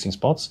down 16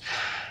 spots.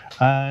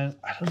 And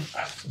I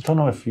don't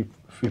know if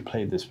we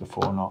played this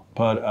before or not,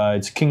 but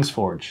it's King's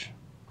Forge.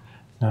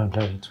 No, I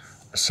played it.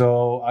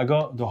 So I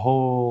got the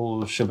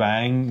whole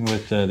shebang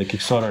with the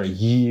Kickstarter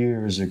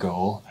years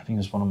ago. I think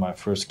it's one of my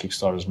first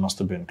Kickstarters, must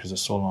have been, because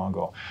it's so long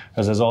ago.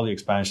 Because there's all the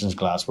expansions,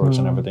 Glassworks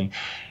and everything.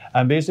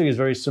 And basically it's a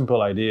very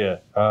simple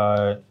idea.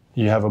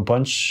 You have a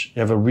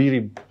really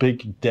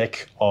big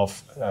deck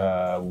of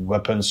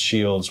weapons,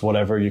 shields,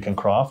 whatever you can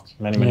craft,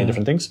 many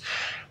different things.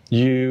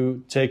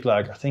 You take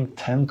like, I think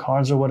 10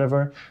 cards or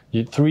whatever.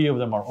 3 of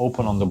them are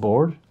open on the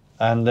board.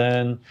 And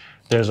then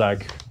there's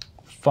like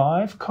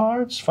 5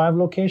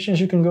 locations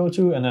you can go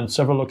to, and then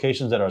several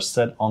locations that are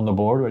set on the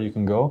board where you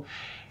can go.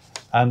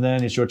 And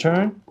then it's your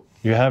turn.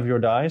 You have your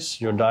dice.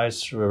 Your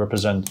dice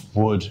represent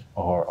wood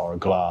or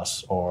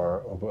glass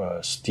or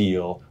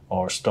steel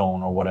or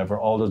stone or whatever,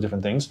 all those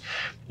different things.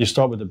 You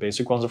start with the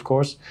basic ones, of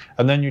course,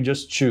 and then you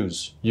just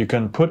choose. You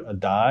can put a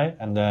die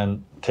and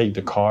then take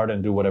the card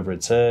and do whatever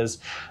it says,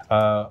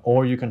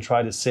 or you can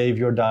try to save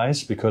your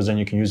dice because then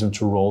you can use them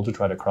to roll to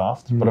try to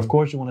craft. But of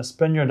course, you want to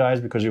spend your dice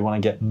because you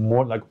want to get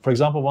more. Like, for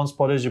example, one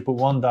spot is you put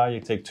 1 die, you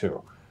take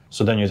 2.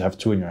 So then you have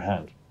 2 in your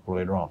hand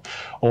later on.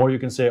 Or you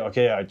can say,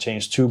 okay, I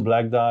changed 2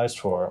 black dice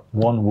for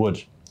 1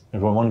 wood,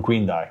 for 1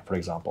 green die, for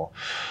example.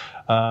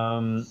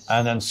 And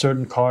then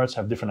certain cards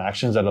have different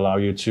actions that allow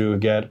you to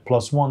get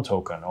 +1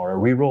 token or a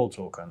reroll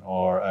token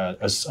or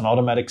an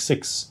automatic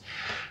 6.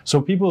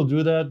 So people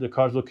do that, the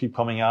cards will keep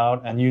coming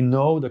out, and you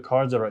know the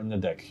cards that are in the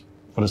deck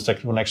for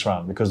the next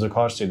round because the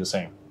cards stay the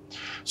same.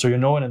 So you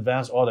know in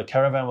advance, oh, the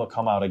caravan will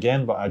come out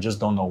again, but I just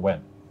don't know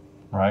when,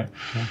 right?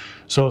 Okay.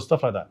 So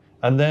stuff like that.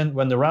 And then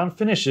when the round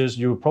finishes,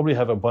 you probably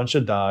have a bunch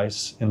of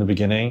dice in the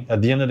beginning.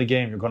 At the end of the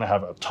game, you're going to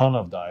have a ton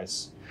of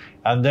dice.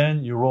 And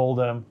then you roll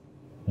them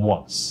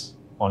once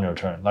on your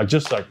turn.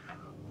 Just like,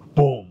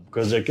 boom.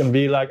 Because it can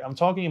be like, I'm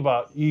talking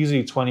about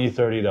easy 20,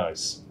 30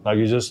 dice. Like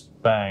you just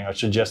bang, I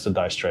suggest a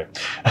dice tray.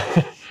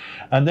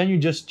 And then you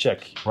just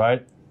check,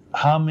 right?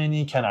 How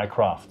many can I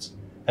craft?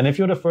 And if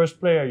you're the first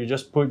player, you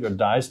just put your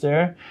dice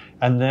there.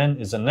 And then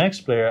it's the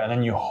next player. And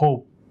then you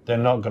hope they're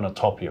not going to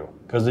top you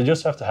because they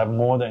just have to have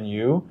more than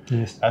you.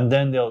 Yes. And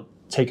then they'll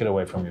take it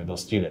away from you. They'll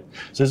steal it.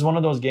 So it's one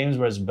of those games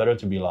where it's better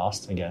to be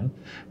lost again.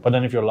 But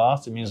then if you're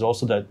lost, it means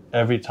also that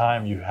every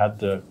time you had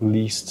the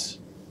least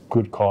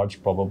good cards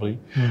probably.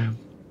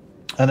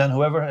 And then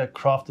whoever had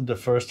crafted the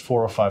first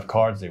 4 or 5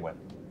 cards, they win.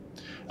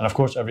 And of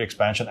course, every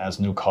expansion adds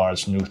new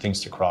cards, new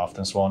things to craft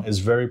and so on. It's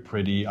very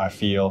pretty, I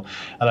feel.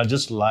 And I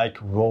just like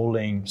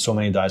rolling so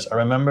many dice. I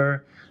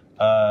remember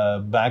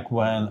back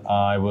when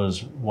I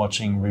was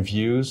watching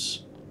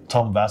reviews,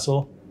 Tom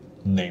Vassell,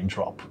 name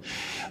drop,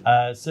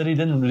 said he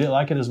didn't really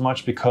like it as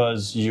much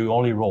because you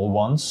only roll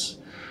once.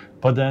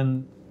 But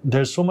then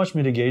there's so much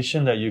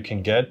mitigation that you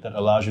can get that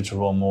allows you to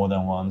roll more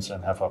than once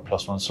and have a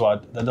 +1.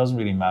 So that doesn't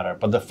really matter.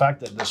 But the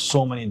fact that there's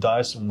so many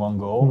dice in one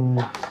go,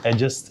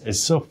 it's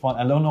so fun.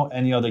 I don't know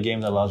any other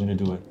game that allows you to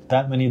do it.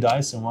 That many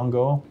dice in one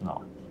go?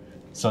 No.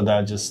 So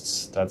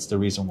that's the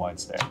reason why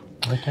it's there.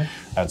 Okay.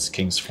 That's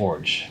King's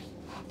Forge.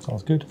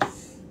 Sounds good.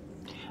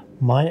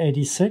 My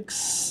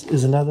 86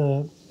 is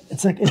another.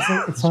 It's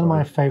one of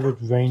my favorite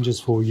ranges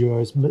for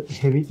Euros,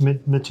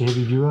 mid to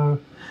heavy Euro.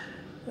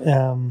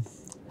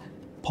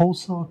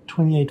 Pulsar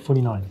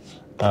 2849.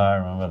 I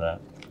remember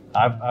that.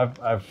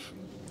 I've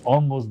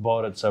almost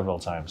bought it several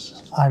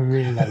times. I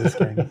really love this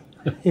game.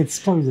 It's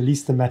probably the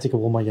least thematic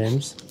of all my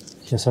games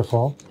here so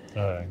far.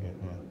 Okay,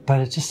 yeah.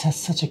 But it just has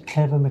such a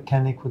clever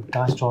mechanic with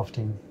dice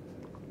drafting,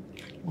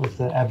 with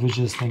the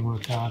averages thing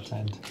worked out,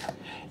 and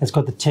it's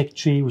got the tech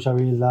tree, which I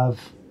really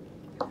love,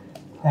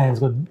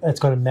 and it's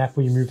got a map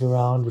where you move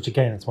around, which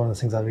again, it's one of the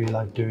things I really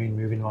like doing,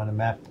 moving around a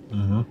map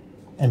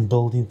and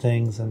building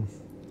things, and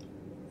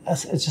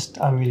it's just,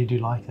 I really do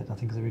like it. I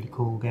think it's a really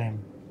cool game.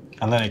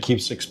 And then it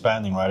keeps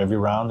expanding, right? Every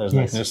round there's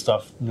like new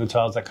stuff, new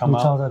tiles that come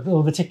out.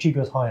 The tech tree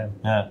goes higher.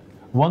 Yeah.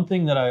 One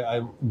thing that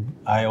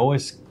I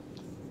always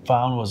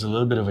found was a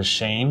little bit of a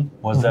shame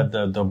was that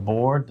the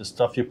board, the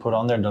stuff you put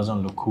on there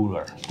doesn't look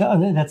cooler.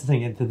 That's the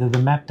thing. The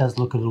map does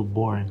look a little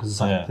boring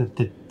because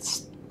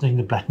it's like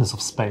the blackness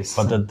of space.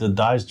 But the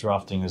dice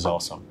drafting is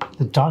awesome.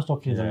 The dice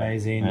drafting is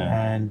amazing,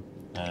 and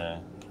I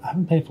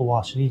haven't played for a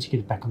while, so I need to get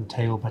it back on the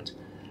table. But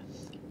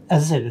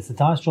as I said, it's the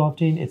dice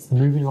drafting, it's the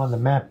moving around the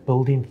map,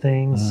 building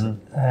things,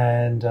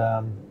 and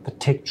the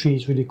tech tree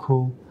is really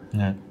cool.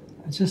 Yeah.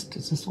 It's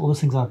just all those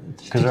things.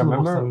 Because I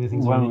remember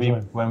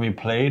when we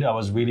played, I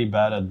was really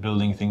bad at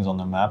building things on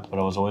the map, but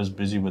I was always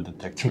busy with the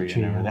tech tree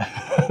and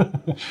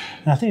everything.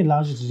 And I think it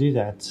allows you to do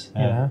that,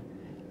 you know.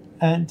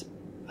 And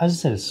as I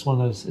said, it's one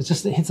of those. It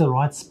hits the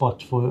right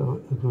spot for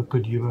a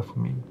good Euro for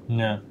me.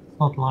 Yeah. It's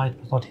not light,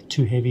 but not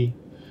too heavy.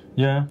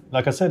 Yeah,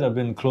 like I said, I've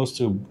been close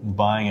to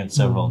buying it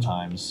several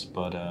times,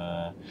 but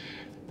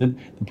the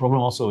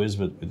problem also is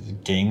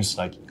with games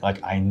like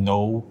I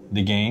know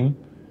the game.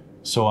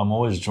 So I'm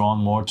always drawn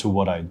more to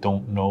what I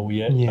don't know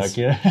yet. Yes.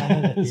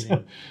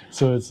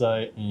 So it's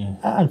like... Yeah.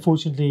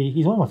 Unfortunately,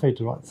 he's one of my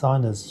favorite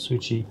designers,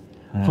 Suchi.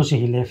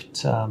 Unfortunately, he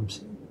left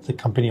the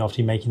company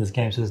after making this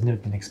game, so there's never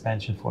been an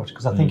expansion for it.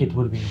 Because I think it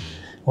would have been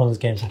one of those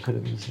games that could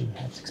have easily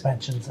had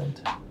expansions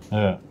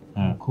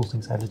and cool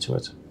things added to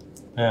it.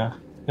 Yeah,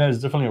 it's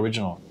definitely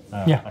original.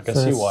 I can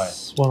see why.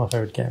 It's one of my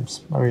favorite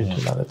games. I really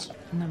do love it.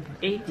 Number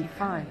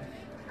 85.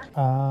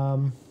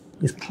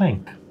 Is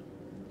Clank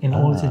in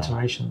all its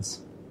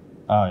iterations.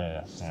 Oh,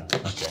 yeah.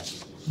 Okay.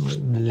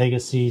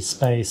 Legacy,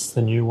 Space,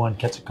 the new one,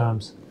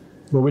 Catacombs.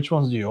 Well, which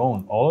ones do you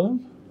own? All of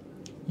them?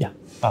 Yeah.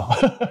 Oh.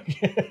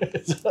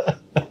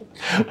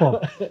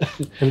 Well,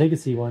 the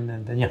Legacy one,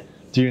 and then,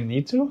 Do you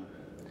need to?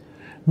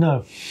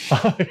 No.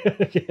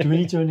 Do we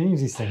need to own any of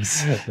these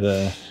things?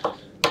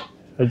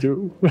 I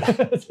do.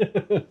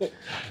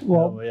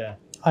 Well,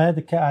 I had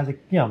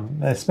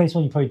the Space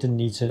one you probably didn't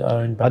need to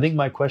own. But I think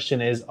my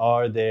question is,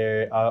 are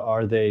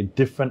they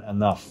different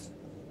enough?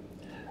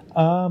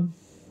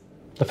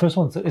 The first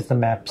one is the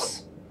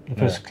maps. The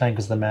first Clank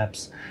is the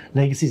maps.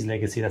 Legacy is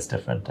Legacy. That's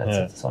different.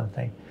 That's its own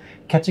thing.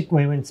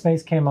 When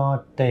Space came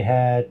out, they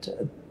had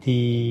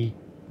the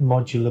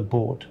modular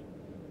board.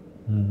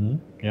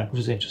 Yeah, which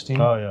is interesting.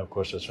 Oh yeah, of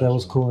course that's. So that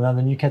was cool. Now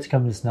the new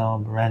Catacomb is now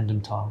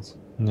random tiles.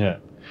 Yeah,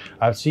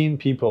 I've seen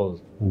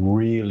people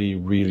really,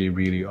 really,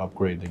 really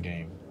upgrade the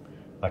game,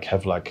 like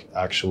have like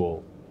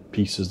actual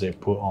pieces they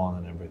put on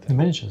and everything. The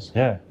miniatures.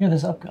 Yeah.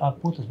 There's I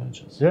bought those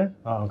miniatures. Yeah.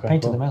 Oh, okay.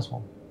 Painted them as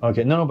well.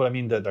 Okay, no, but I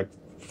mean that like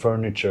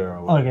furniture.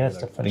 Or okay,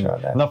 that's like, different.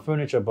 Like that. Not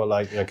furniture, but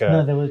like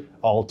there were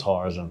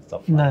altars and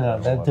stuff.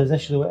 There's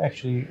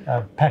actually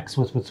packs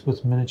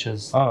with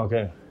miniatures. Oh,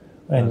 okay.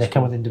 And they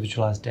come with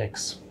individualized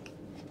decks.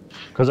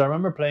 Because I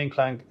remember playing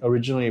Clank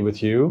originally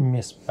with you.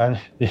 Yes. And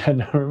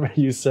I remember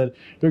you said,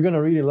 you're going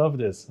to really love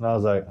this. And I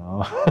was like,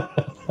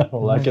 I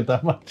don't like it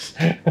that much.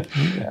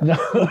 No.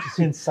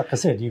 Since, like I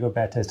said, you got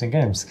bad taste in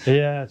games.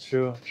 Yeah,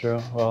 true.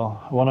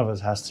 Well, one of us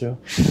has to.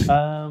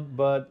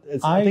 But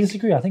I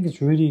disagree. I think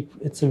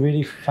it's a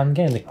really fun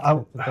game.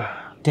 The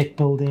deck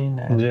building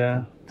and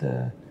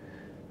the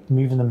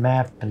moving the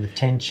map and the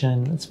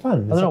tension. It's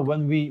fun. I don't know.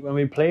 When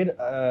we played,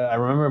 I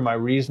remember my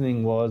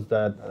reasoning was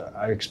that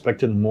I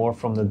expected more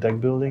from the deck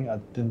building. I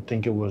didn't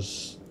think it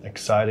was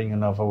exciting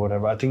enough or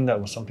whatever. I think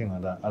that was something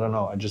like that. I don't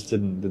know. I just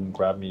didn't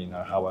grab me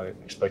how I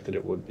expected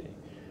it would be.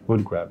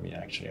 would grab me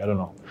actually. I don't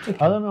know. Okay.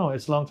 I don't know.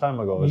 It's a long time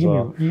ago as You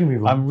well. can be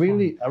wrong. I'm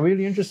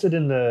really interested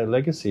in the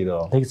Legacy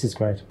though, Legacy's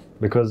great.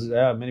 because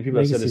many people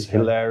have said Legacy's it's great.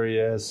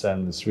 hilarious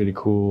and it's really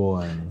cool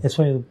and It's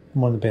one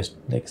of the best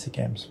Legacy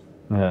games.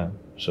 yeah.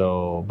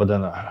 So, but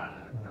then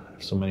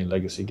so many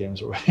Legacy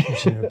games already. You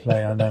should never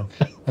play. I know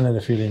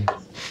the feeling.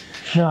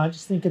 No, I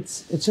just think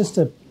it's just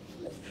one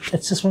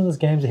of those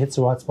games that hits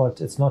the right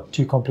spot. It's not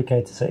too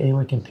complicated, so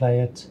anyone can play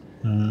it.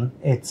 Mm-hmm.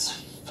 It's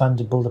fun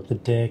to build up the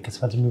deck. It's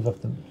fun to move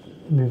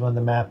on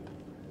the map,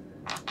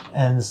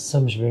 and there's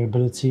so much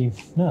variability.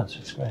 No,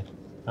 it's great.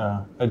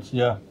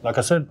 Like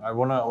I said, I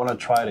wanna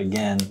try it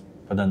again,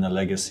 but then the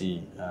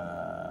Legacy,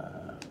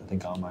 I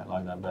think I might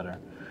like that better.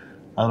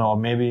 I don't know.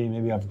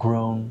 Maybe I've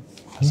grown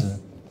as a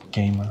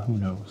gamer. Who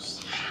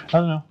knows? I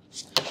don't know.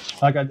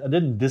 Like I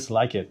didn't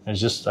dislike it. It's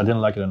just I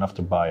didn't like it enough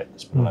to buy it.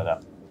 Let's put it like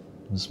that.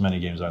 There's many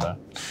games like that.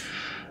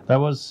 That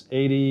was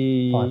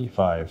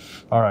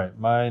 85. All right,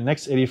 my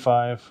next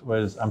 85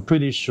 was, I'm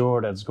pretty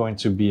sure that's going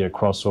to be a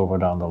crossover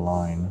down the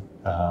line.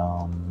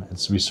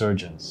 It's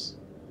Resurgence.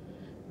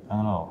 I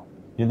don't know.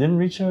 You didn't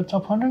reach your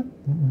top 100?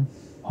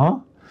 Huh?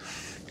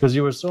 Because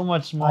you were so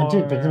much more... I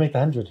did, but didn't make the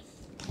 100.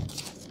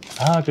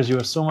 Because you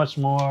were so much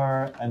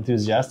more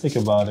enthusiastic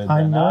about it.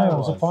 I than know. I I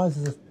was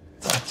surprised that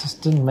I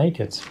just didn't make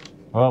it.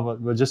 Well,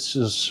 but just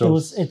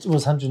shows... It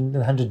was 100 and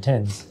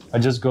 110s. It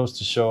just goes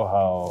to show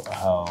how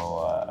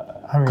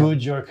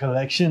good your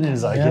collection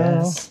is, I Yeah.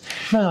 guess.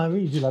 No, I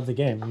really do love the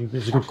game. It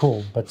was a good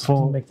call, but it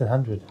didn't make the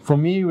 100. For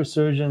me,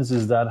 Resurgence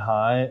is that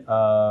high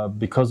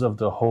because of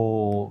the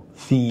whole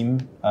theme.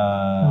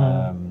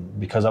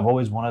 Because I've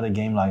always wanted a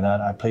game like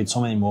that. I played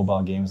so many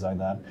mobile games like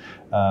that.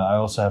 I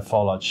also have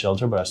Fallout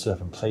Shelter, but I still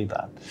haven't played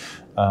that.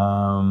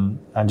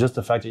 And just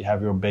the fact that you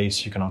have your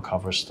base, you can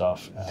uncover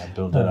stuff,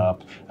 build it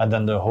up. And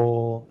then the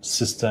whole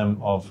system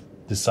of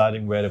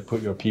deciding where to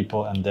put your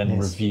people and then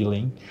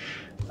revealing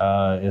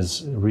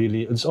is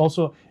really, it's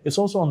also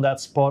on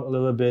that spot a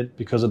little bit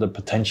because of the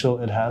potential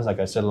it has. Like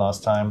I said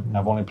last time,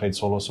 I've only played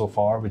solo so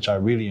far, which I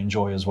really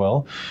enjoy as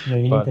well. You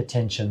need the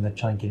tension that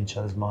try and get each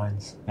other's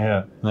minds.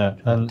 Yeah.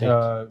 And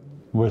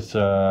with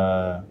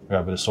the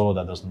solo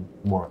that doesn't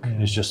work.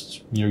 It's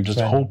just, you're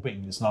just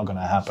hoping it's not going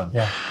to happen.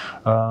 Yeah.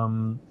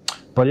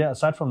 But yeah,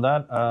 aside from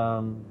that,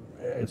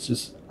 it's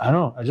just, I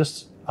don't know,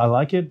 I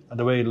like it,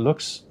 the way it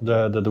looks,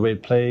 the way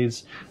it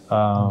plays,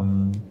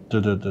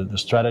 the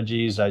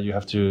strategies that you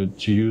have to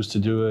use to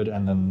do it,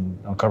 and then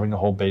uncovering the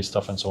whole base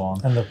stuff and so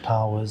on. And the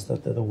powers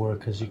that the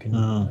workers you can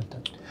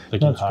They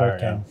can it's a hire,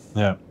 great game.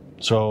 yeah.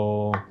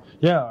 So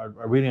yeah,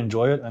 I really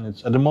enjoy it, and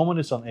it's at the moment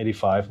it's on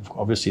 85.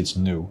 Obviously, it's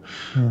new,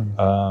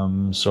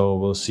 so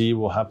we'll see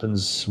what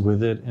happens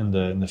with it in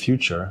the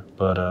future.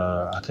 But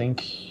I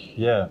think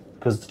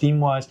because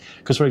theme-wise,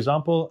 because for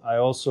example, I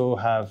also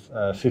have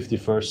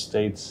 51st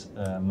States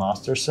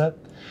Master Set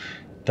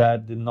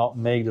that did not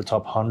make the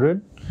top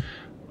 100,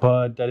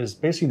 but that is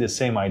basically the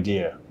same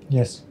idea.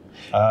 Yes.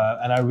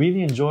 And I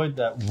really enjoyed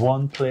that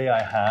one play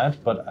I had,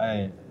 but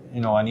I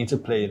need to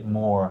play it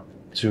more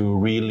to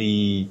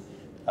really,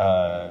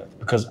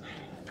 because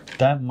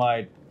that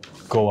might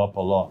go up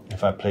a lot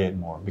if I play it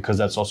more, because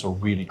that's also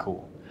really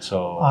cool.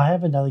 So I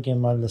have another game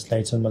on my list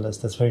later on my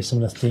list that's very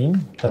similar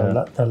theme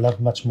that I love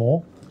much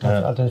more. I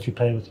don't know if you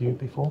played with you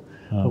before,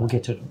 but we'll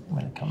get to it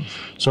when it comes.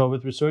 So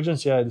with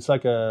Resurgence, it's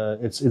like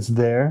it's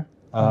there,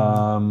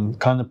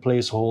 kind of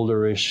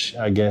placeholder-ish,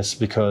 I guess,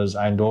 because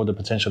I know the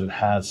potential it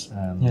has.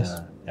 And,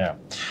 yes.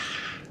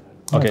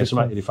 Okay, so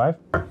my 85.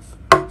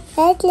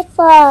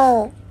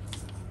 84.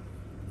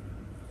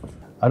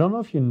 I don't know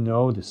if you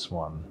know this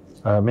one.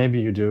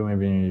 Maybe you do,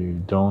 maybe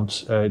you don't.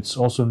 It's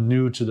also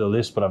new to the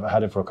list, but I've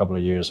had it for a couple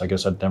of years. I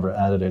guess I'd never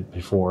added it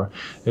before.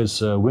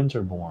 It's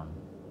Winterborn.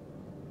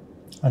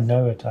 I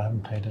know it. I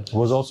haven't played it. It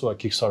was also a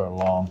Kickstarter a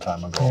long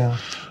time ago. Yeah.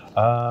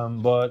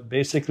 But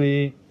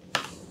basically,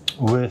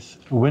 with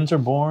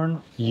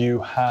Winterborn,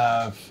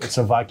 it's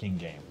a Viking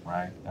game,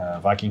 right?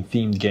 Viking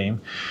themed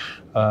game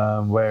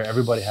where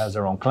everybody has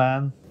their own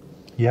clan.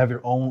 You have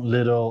your own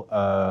little,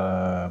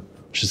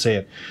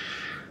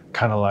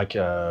 kind of like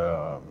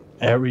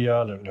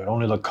area, their own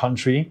little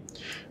country,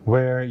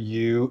 where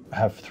you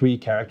have 3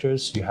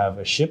 characters. You have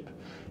a ship,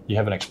 you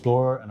have an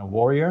explorer, and a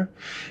warrior.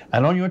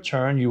 And on your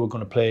turn, you are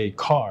going to play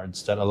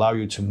cards that allow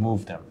you to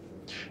move them.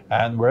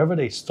 And wherever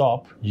they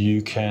stop,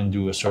 you can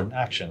do a certain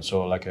action.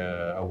 So like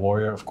a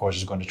warrior, of course,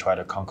 is going to try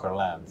to conquer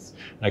lands.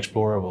 An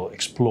explorer will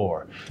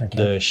explore. Okay.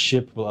 The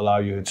ship will allow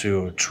you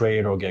to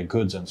trade or get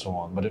goods and so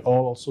on. But it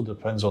all also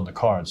depends on the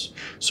cards.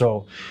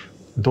 So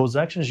those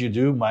actions you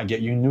do might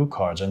get you new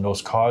cards, and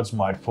those cards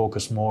might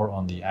focus more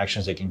on the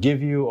actions they can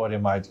give you, or they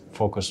might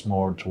focus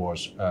more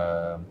towards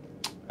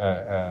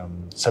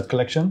set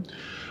collection.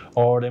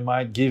 Or they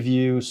might give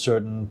you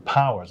certain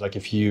powers. Like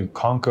if you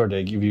conquer,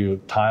 they give you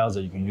tiles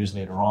that you can use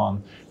later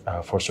on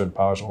for certain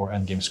powers or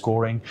endgame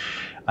scoring.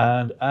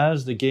 And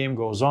as the game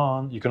goes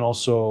on, you can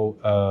also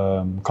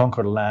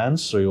conquer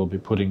lands. So you'll be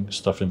putting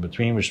stuff in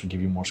between, which will give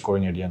you more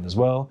scoring at the end as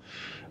well.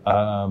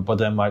 But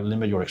that might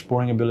limit your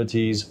exploring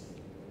abilities.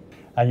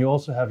 And you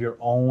also have your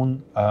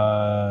own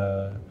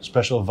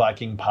special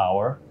Viking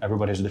power.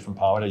 Everybody has a different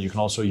power that you can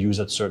also use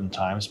at certain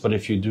times. But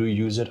if you do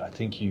use it, I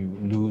think you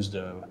lose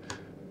the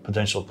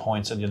potential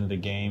points at the end of the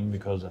game,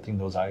 because I think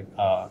those are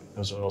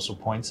also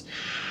points.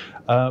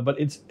 But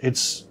it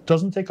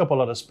doesn't take up a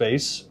lot of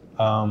space,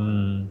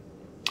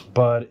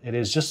 but it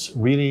is just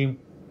really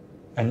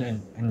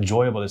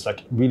enjoyable. It's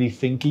like really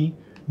thinky,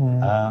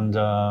 and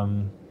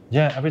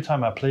yeah, every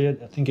time I play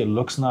it, I think it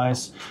looks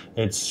nice.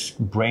 It's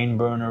brain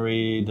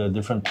burnery. The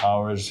different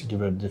powers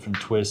give it a different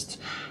twist.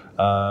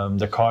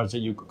 The cards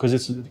that because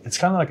it's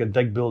kind of like a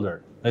deck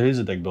builder. It is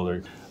a deck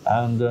builder,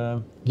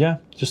 and yeah,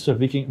 just a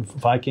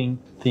Viking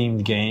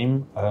themed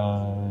game.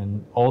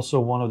 And also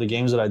one of the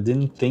games that I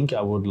didn't think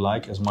I would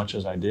like as much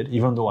as I did,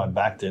 even though I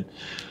backed it.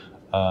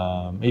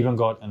 Even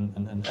got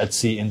an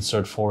Etsy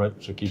insert for it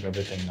to keep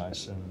everything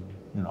nice,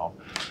 and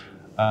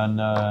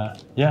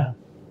and yeah.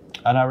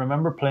 And I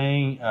remember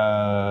playing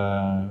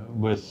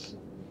with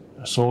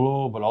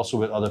solo, but also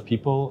with other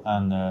people,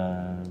 and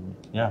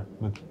yeah,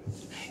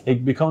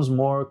 it becomes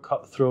more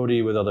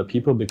cutthroaty with other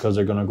people because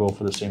they're gonna go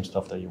for the same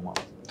stuff that you want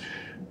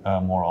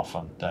more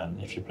often than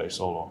if you play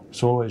solo.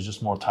 Solo is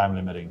just more time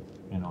limiting.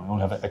 You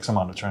only have X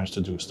amount of turns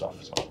to do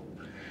stuff. So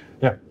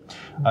yeah,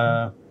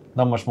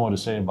 not much more to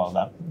say about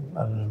that. I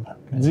don't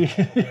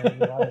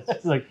know.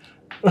 It's like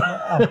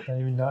I don't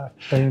even know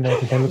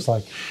what the game looks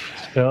like.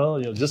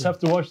 well, you'll just have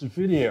to watch the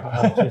video.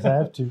 Yes, I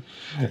have to.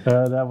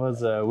 That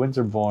was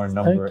Winterborn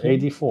number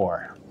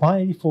 84. My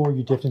 84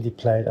 you definitely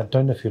played. I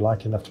don't know if you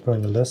like it enough to put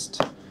on the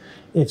list.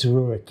 It's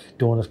Rurik,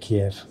 Dawn of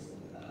Kiev.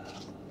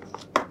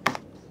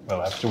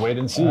 We'll have to wait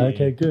and see.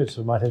 Okay, good.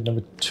 So we might have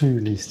number 2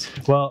 at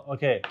least. Well,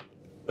 okay.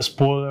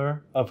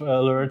 Spoiler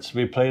alert,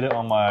 we played it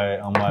on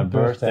my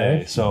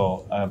birthday,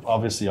 so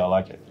obviously I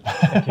like it.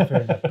 Okay,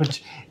 fair enough.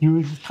 But you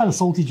were kind of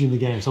salty during the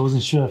game, so I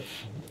wasn't sure.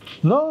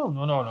 No,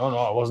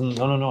 I wasn't.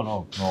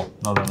 No.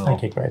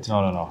 Okay, great.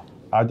 No.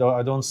 I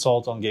don't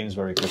salt on games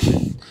very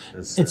quickly.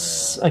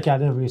 It's okay. I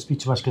don't really speak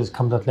too much because it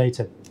comes out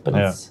later. But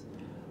Yeah.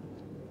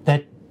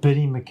 That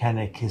bidding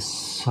mechanic is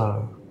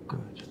so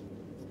good.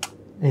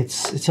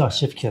 It's our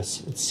chef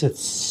kiss. It's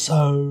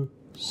so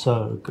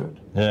good.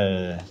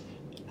 Yeah.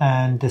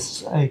 And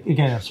this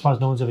again, I'm surprised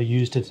no one's ever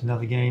used it in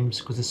other games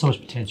because there's so much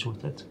potential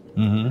with it.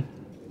 Mm-hmm.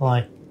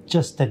 Like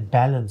just that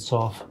balance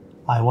of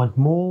I want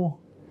more,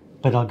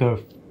 but I'll go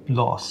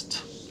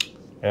last.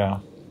 Yeah.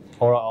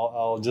 Or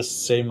I'll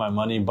just save my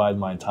money, bide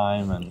my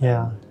time, and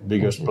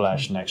bigger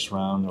splash next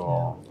round.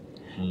 Or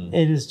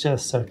It is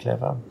just so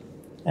clever.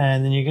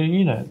 And then you go,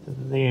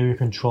 the area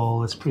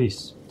control is pretty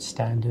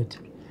standard.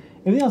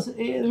 Everything else,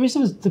 the rest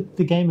of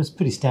the game is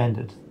pretty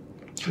standard.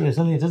 Yeah,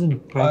 something it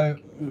doesn't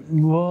break.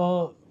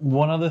 Well,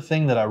 one other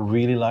thing that I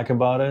really like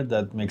about it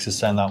that makes it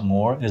stand out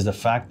more is the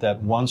fact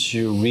that once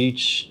you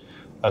reach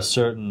a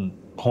certain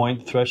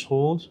point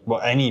threshold, well,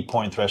 any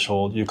point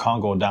threshold, you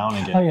can't go down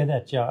again. Oh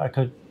yeah,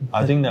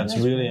 I think that's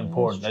really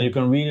important. That you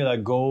can really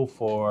go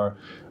for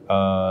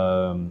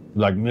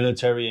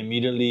military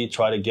immediately,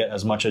 try to get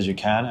as much as you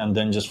can, and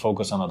then just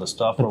focus on other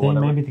stuff. But or then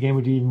whatever. maybe the game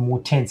would be even more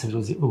tense if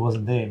it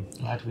wasn't there.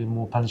 Right, it would be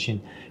more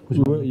punishing.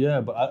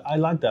 Yeah, but I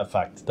like that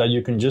fact that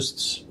you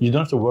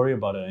don't have to worry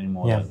about it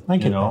anymore. Yeah, I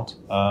get that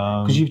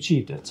because you've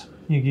achieved it.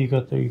 You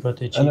got the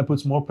achievement. And it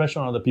puts more pressure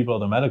on other people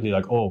automatically.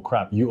 Like, oh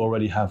crap, you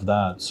already have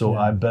that, so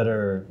I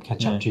better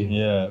catch up to you.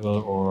 Yeah,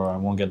 or I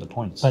won't get the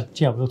points. But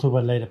yeah, we'll talk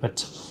about it later.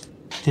 But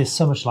there's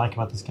so much to like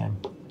about this game.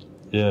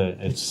 Yeah,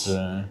 it's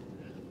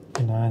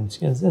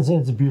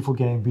it's a beautiful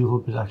game, beautiful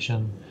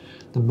production.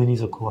 The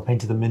minis are cool. I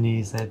painted the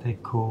minis; they're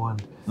cool.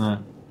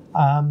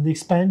 And the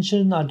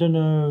expansion, I don't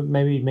know,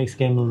 maybe it makes the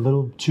game a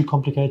little too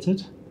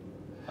complicated.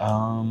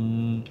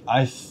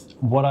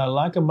 What I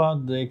like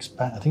about the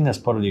I think that's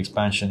part of the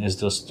expansion is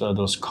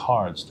those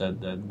cards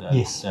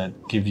that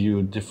give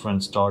you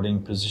different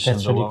starting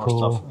positions, That's really of cool.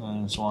 stuff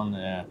and so on.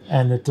 Yeah,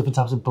 and the different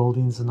types of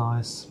buildings are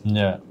nice.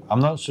 Yeah, I'm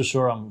not so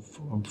sure I'm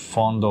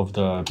fond of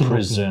the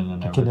prison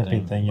and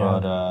everything. Thing,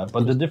 yeah.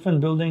 But the different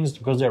buildings,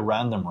 because they're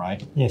random,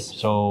 right? Yes.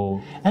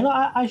 So and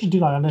I actually do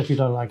like. I don't know if you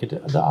don't like it.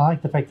 I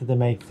like the fact that they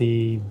make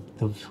the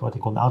what they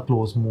call the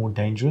outlaws more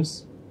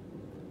dangerous.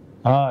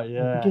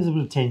 yeah. It gives a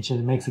bit of tension.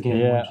 It makes the game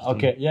more interesting.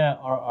 Okay, yeah,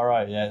 all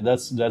right, yeah.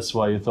 That's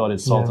why you thought it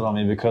salted on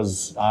me,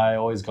 because I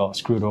always got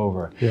screwed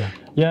over.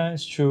 Yeah,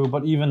 it's true.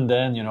 But even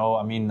then,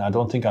 I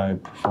don't think I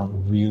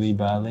performed really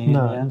badly in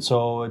the end,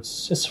 so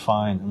it's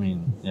fine.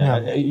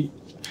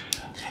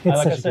 It's like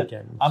such I a said, good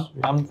game.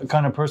 I'm the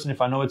kind of person,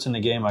 if I know it's in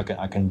the game, I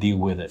can deal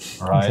with it,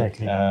 right?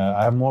 Exactly.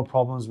 I have more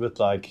problems with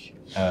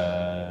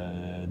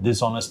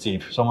dishonesty.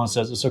 If someone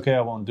says it's okay,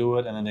 I won't do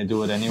it, and then they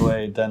do it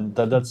anyway, then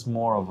that's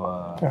more of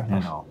a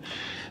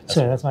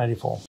So that's my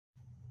 84.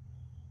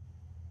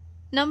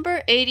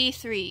 Number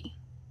 83.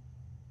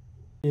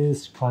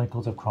 Is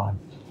Chronicles of Crime.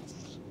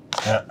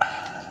 Yeah,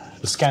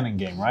 the scanning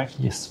game, right?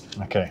 Yes.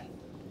 Okay.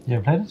 You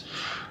ever played it?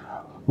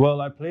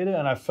 Well, I played it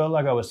and I felt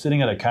like I was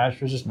sitting at a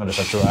cash register. No, that's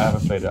not true. I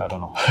haven't played it. I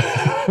don't know.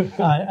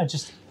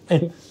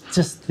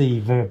 Just the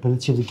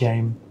variability of the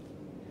game.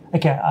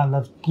 okay, I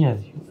love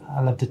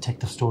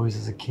detective stories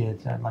as a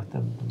kid, like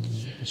the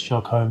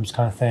Sherlock Holmes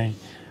kind of thing,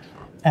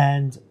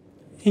 and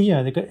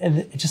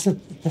it's just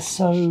they're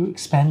so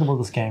expandable.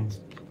 This game.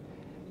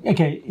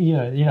 Okay, you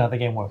know how the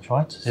game works,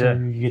 right? So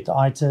you get the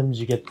items,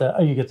 you get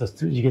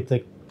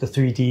the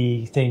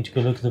 3D thing to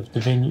go look at the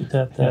venue,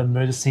 the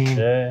murder scene.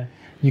 Yeah.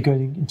 You go to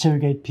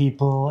interrogate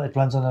people. It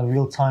runs on a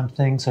real time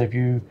thing. So if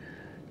you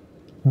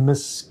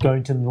miss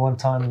going to them one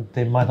time,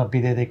 they might not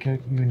be there.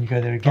 When you go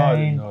there again. Oh, I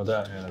didn't know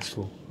that. Yeah, that's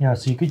cool. Yeah,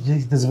 so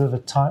there's a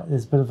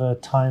bit of a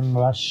time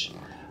rush.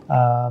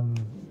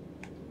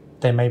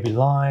 They may be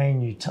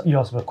lying. You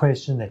ask them a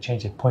question, they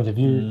change their point of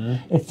view.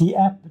 Mm-hmm. If the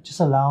app just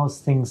allows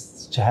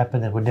things to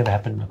happen that would never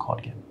happen in a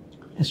card game,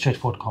 it's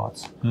straightforward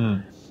cards.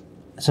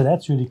 So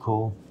that's really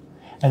cool.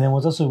 And then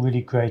what's also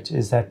really great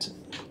is that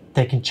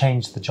they can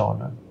change the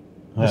genre.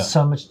 There's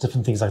so much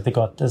different things. Like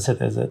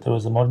there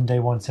was a modern day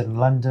one set in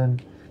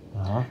London.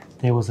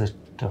 There was a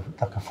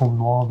film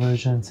noir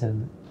version set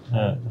in.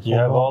 You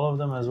have all of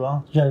them as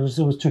well? Yeah, it was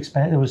two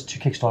expand. It was two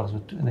Kickstarters,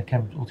 and they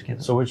came all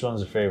together. So which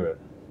one's your favorite?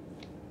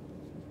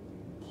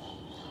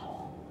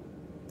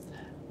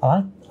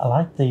 I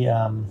like the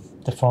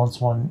France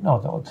one. No,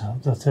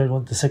 the third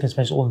one, the second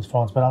expansion, all in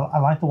France. But I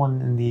like the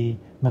one in the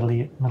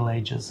Middle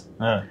Ages.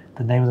 Yeah.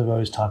 The Name of the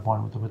Rose type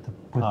one with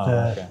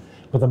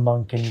the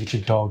monk and you get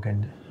your dog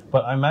and.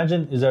 But I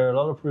imagine, is there a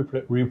lot of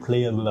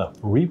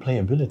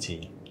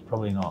replayability?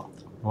 Probably not.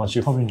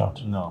 Probably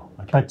not. No.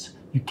 Okay. But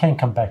you can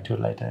come back to it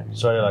later.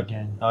 So you're like,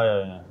 again. Oh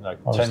yeah, like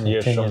obviously 10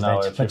 years from now.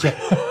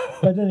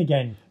 But then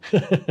again,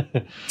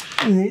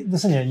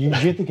 listen here, you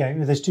get the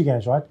game. There's two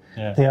games, right?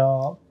 Yeah. There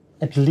are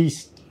at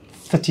least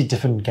 30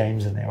 different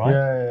games in there, right?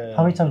 Yeah.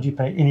 How many times do you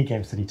play any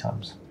game 30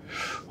 times?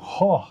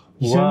 Oh,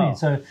 you see what I mean?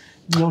 So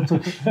you're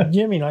talking, you know what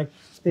I mean? Like,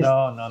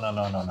 no.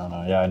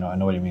 Yeah, I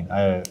know what you mean.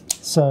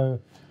 So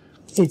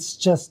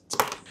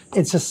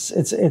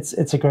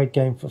it's a great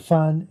game for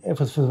fun.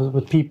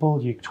 With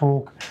people, you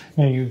talk.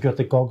 You got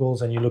the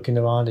goggles and you're looking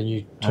around and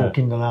you're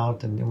talking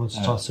aloud and everyone's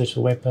trying to search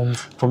for weapons.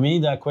 For me,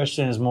 that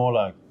question is more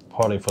like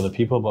partly for the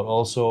people, but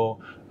also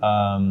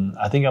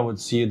I think I would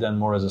see it then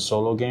more as a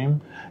solo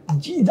game.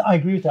 I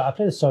agree with that. I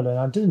played a solo and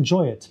I did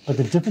enjoy it, but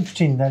the difference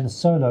between that and a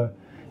solo,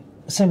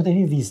 same with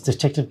any of these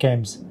detective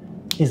games,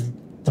 is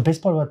the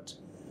best part about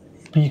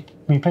when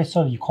you play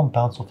solo, you can't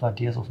bounce off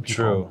ideas off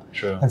people.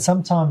 True. And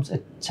sometimes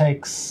it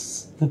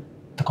takes the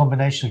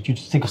combination of you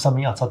to think of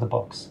something outside the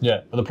box.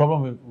 Yeah, but the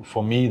problem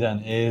for me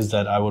then is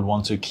that I would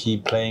want to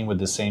keep playing with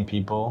the same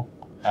people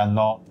and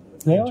not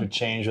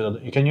interchange.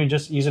 Can you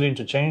just easily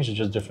interchange? It's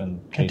just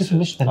different cases? Different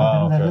missions.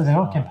 They're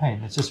not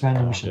campaign. It's just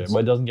random missions. But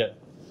it doesn't get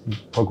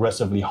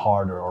progressively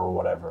harder or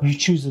whatever. You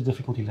choose the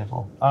difficulty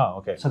level. Oh,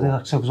 okay. So,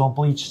 cool. So for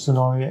example, each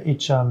scenario,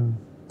 each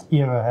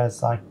era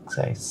has like,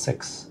 say,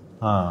 6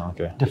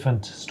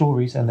 different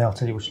stories, and they'll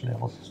tell you which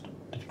level of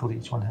difficulty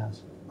each one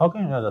has. Okay,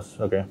 yeah, that's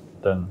okay.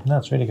 Then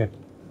that's really good.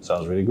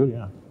 Sounds really good,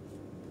 yeah.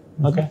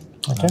 Mm-hmm. Okay.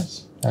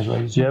 Nice.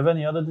 Do you have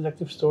any other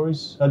detective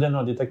stories? I don't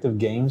know, detective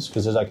games?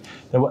 Because at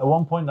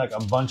one point, like a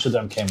bunch of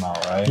them came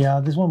out, right? Yeah,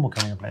 there's one more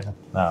coming up later.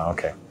 Oh,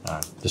 okay. All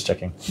right, just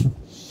checking.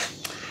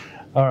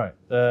 All right,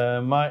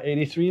 my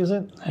 83, is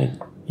it?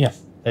 Yeah.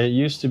 It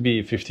used to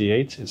be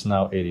 58. It's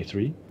now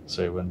 83.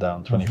 So it went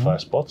down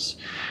 25 spots.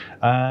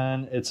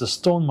 And it's a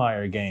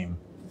Stonemaier game.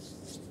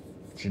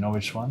 Do you know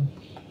which one?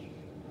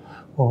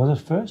 What was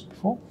it first,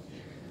 before?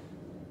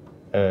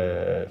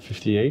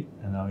 58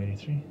 and now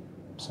 83.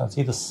 So it's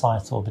either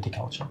Scythe or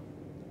Viticulture.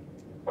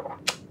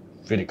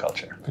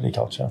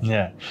 Viticulture.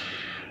 Yeah.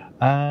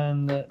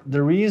 And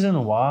the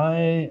reason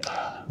why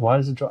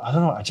does it drop? I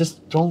don't know. I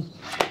just don't.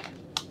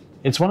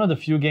 It's one of the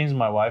few games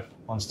my wife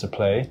wants to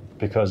play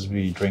because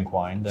we drink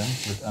wine then,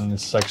 and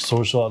it's like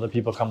social. Other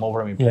people come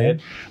over and we play it.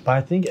 But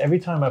I think every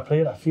time I play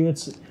it,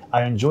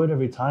 I enjoy it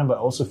every time, but it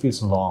also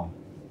feels long.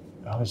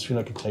 I always feel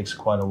like it takes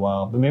quite a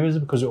while. But maybe it's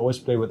because you always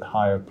play with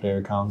higher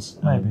player counts.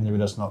 Maybe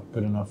that's not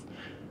good enough.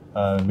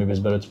 Maybe it's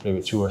better to play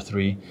with 2 or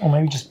 3. Or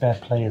maybe just bad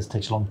players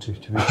takes long to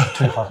reach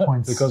 25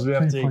 points. Because we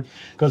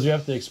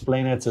have to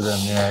explain it to them.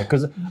 Yeah.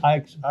 Because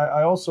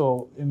I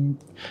also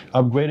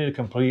upgraded it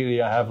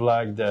completely. I have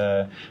like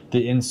the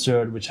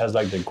insert which has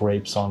like the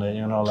grapes on it.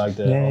 Like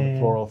the all the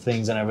floral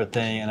things and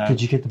everything. And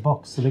did you get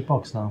the big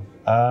box now?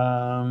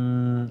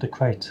 The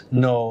crate.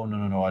 No,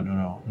 I don't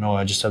know. No,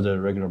 I just have the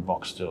regular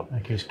box still.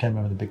 Okay, so came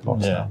over the big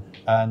box now.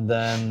 And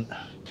then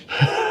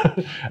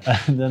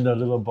the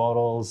little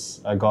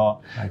bottles I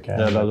got,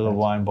 the little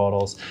wine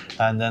bottles,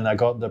 and then I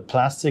got the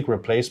plastic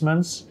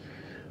replacements,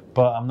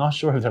 but I'm not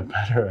sure if they're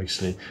better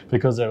actually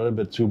because they're a little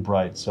bit too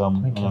bright. So I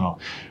don't know.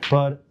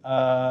 But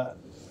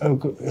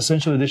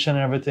Essential Edition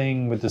and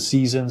everything with the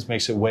seasons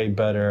makes it way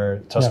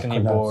better. Tuscany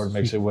board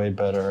makes it way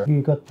better.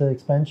 You got the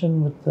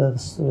expansion with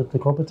the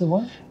cooperative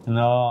one?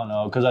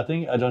 No, because I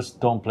think I just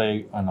don't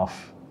play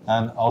enough.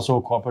 And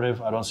also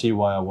cooperative, I don't see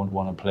why I wouldn't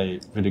want to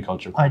play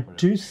Viticulture cooperative. I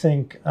do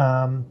think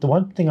the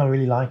one thing I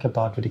really like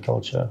about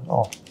Viticulture,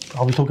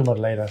 I'll be talking about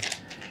it later,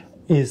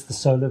 is the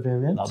solo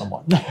variant. Another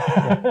one.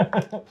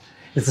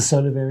 It's the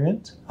solo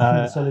variant. I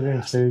think the solo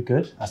variant's very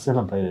good. I still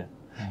haven't played it.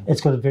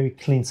 It's got a very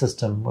clean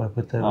system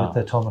with the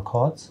atomic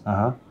cards.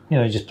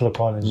 You just pull a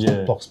card and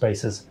just block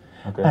spaces.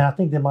 Okay. And I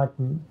think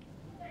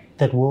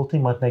that world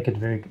thing might make it a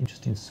very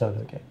interesting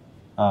solo game.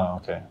 Oh,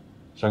 okay.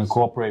 So you can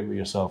cooperate with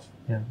yourself.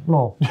 Yeah.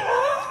 Well,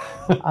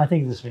 I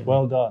think this really.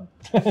 Well done.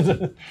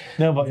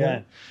 No, but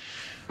yeah.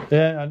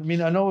 I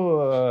mean, I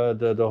know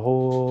the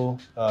whole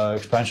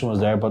expansion was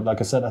there, but like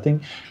I said, I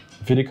think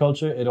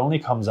viticulture, it only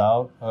comes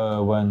out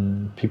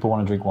when people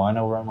want to drink wine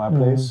over at my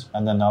place,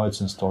 and then now it's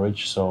in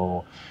storage.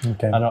 So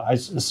I know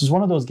this is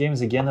one of those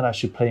games again that I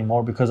should play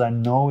more because I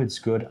know it's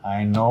good.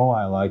 I know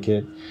I like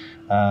it.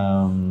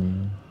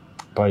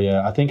 But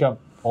yeah, I think I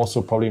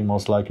also probably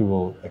most likely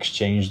will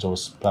exchange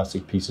those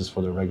plastic pieces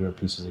for the regular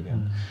pieces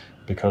again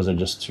because they're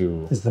just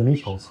too. It's the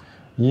meeples.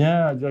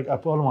 Yeah, like I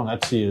bought them on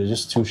Etsy. They're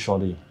just too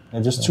shoddy.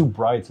 They're just too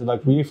bright. They're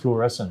like really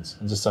fluorescent.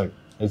 It's just like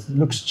it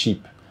looks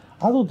cheap.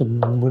 I thought the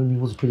wooden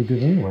meeples were pretty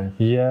good anyway.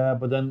 Yeah,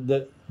 but then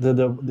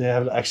they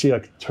have actually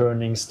like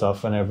turning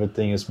stuff and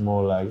everything is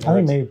more like. I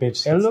think maybe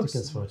it looks.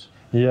 Stickers for it.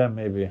 Yeah,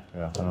 maybe.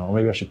 Yeah, I don't know.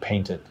 Maybe I should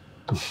paint it.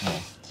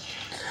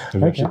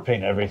 Maybe I should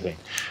paint everything.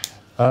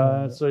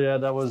 So yeah,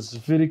 that was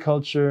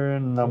viticulture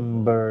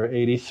number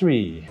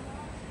 83.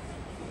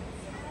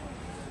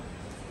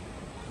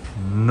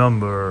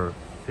 Number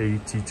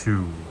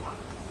 82.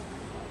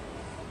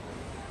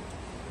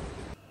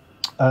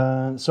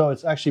 So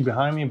it's actually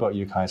behind me, but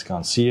you guys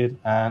can't see it.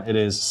 And it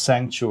is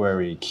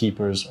Sanctuary,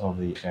 Keepers of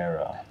the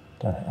Era.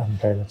 I haven't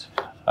played it.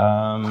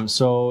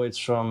 So it's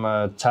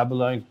from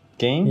Tabula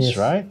Games,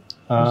 right?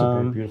 It's a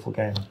very beautiful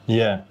game.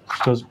 Yeah,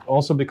 because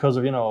of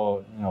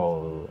Ikeon,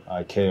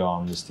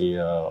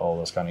 Mystia, all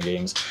those kind of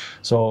games.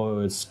 So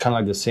it's kind of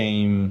like the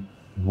same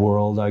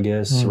world, I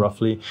guess,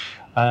 roughly.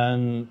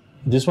 And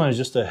this one is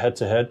just a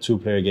head-to-head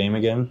two-player game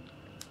again.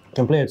 You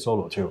can play it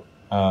solo too,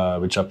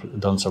 which I've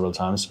done several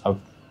times. I've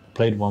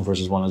played 1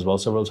 versus 1 as well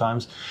several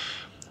times.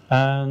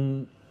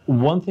 And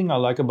one thing I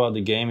like about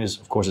the game is,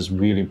 of course, it's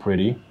really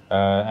pretty.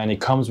 And it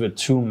comes with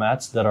 2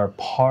 mats that are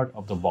part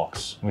of the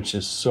box, which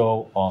is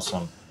so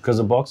awesome. Because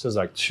the box has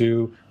like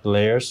 2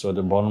 layers. So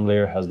the bottom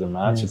layer has the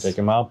mats. You take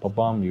them out, pop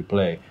them, you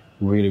play.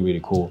 Really, really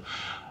cool.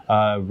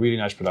 Really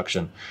nice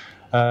production.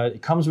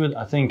 It comes with,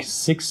 I think,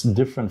 6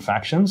 different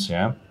factions.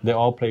 Yeah, they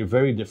all play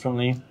very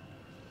differently.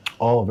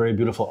 All very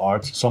beautiful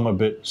art. Some a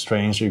bit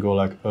strange. So you go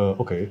like,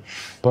 okay,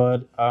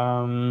 but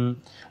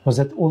was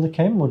that all that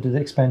came, or did the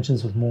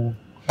expansions with more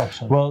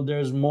factions? Well,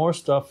 there's more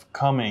stuff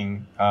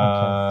coming,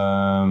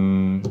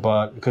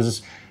 but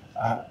because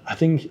I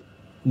think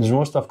there's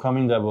more stuff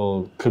coming that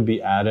could be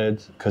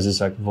added because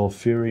it's like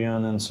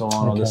Volfirion and so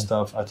on. All this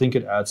stuff. I think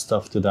it adds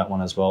stuff to that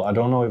one as well. I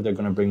don't know if they're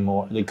going to bring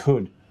more. They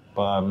could,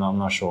 but I'm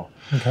not sure.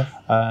 Okay.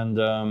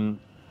 And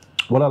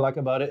what I like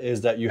about it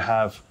is that you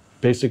have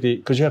basically,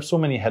 because you have so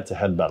many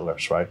head-to-head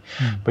battlers, right?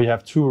 But you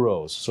have 2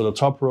 rows. So the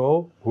top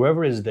row,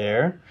 whoever is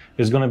there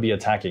is going to be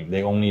attacking.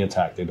 They only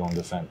attack. They don't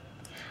defend.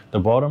 The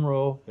bottom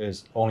row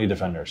is only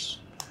defenders.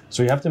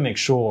 So you have to make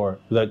sure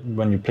that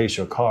when you place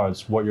your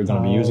cards, what you're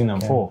going to be using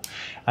them for.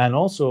 And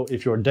also,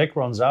 if your deck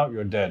runs out,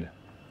 you're dead,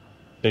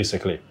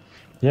 basically.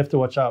 You have to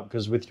watch out,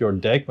 because with your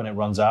deck, when it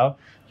runs out,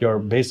 you're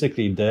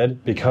basically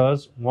dead,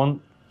 because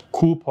one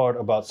cool part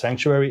about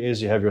Sanctuary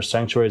is you have your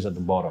Sanctuaries at the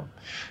bottom,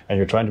 and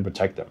you're trying to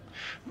protect them.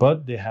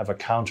 But they have a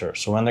counter.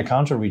 So when the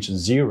counter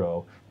reaches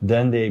 0,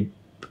 then they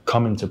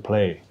come into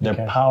play.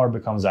 Their power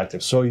becomes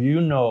active. So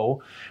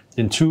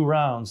in 2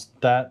 rounds,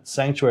 that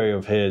Sanctuary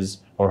of his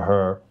or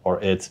her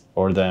or it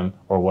or them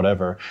or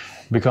whatever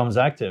becomes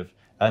active.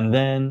 And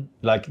then,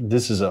 like,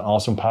 this is an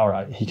awesome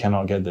power. He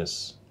cannot get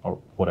this or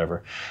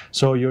whatever.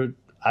 So you're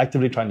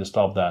actively trying to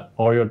stop that.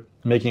 Or you're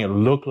making it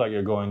look like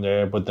you're going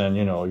there, but then,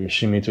 you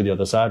shimmy to the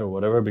other side or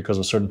whatever because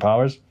of certain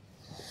powers.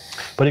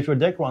 But if your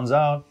deck runs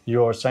out,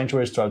 your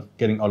Sanctuary starts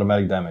getting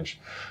automatic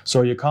damage.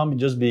 So you can't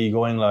just be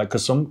going like,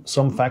 because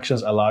some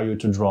factions allow you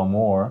to draw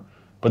more,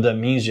 but that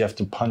means you have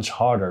to punch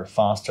harder,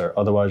 faster.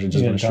 Otherwise, you're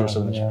just going to shoot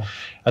so much. Yeah.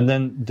 And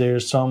then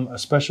there's some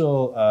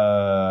special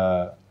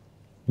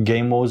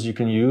game modes you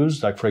can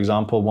use. Like, for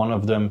example, one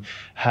of them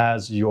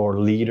has your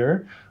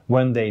leader.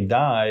 When they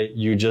die,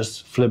 you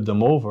just flip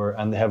them over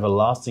and they have a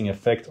lasting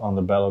effect on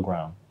the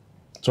battleground.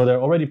 So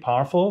they're already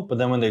powerful, but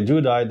then when they do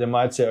die, they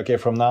might say, okay,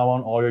 from now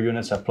on, all your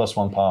units have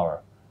 +1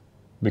 power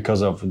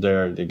because of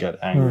they get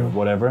angry or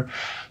whatever.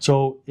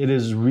 So it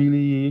is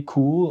really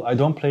cool. I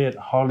don't play it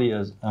hardly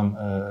as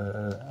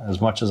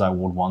much as I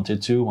would want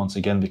it to, once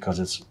again, because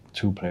it's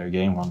 2-player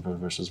game, 1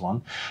 versus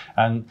 1.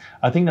 And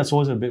I think that's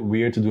always a bit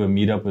weird to do a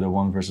meetup with a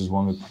 1 versus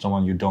 1 with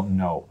someone you don't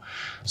know.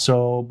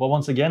 So, but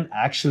once again,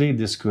 actually,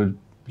 this could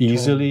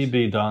easily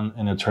be done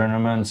in a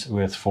tournament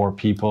with 4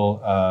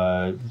 people.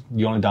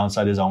 The only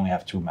downside is I only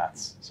have 2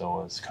 mats.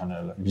 So it's kind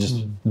of like, you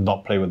just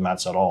not play with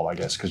mats at all, I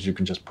guess, because you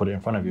can just put it in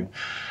front of you.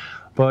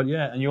 But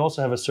yeah, and you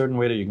also have a certain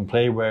way that you can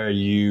play where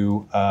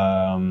you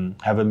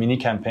have a mini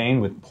campaign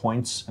with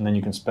points, and then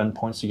you can spend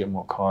points to get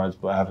more cards,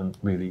 but I haven't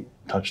really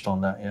touched on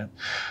that yet.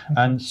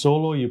 And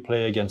solo, you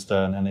play against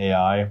an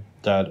AI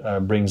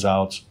that brings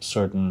out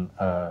certain,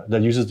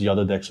 that uses the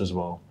other decks as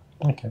well.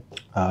 Okay.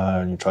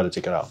 And you try to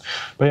take it out.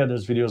 But yeah,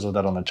 there's videos of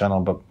that on the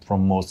channel, but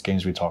from most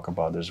games we talk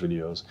about, there's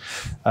videos.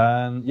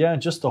 And yeah,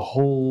 just the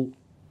whole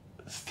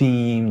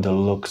theme, the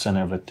looks and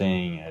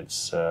everything.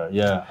 It's,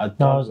 yeah. I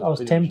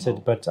was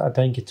tempted, but I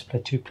don't get to play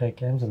 2-player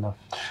games enough.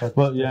 So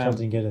well, yeah, I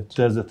didn't get it.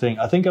 There's the thing.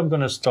 I think I'm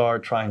going to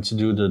start trying to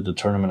do the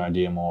tournament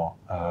idea more,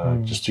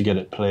 just to get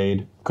it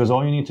played. Because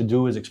all you need to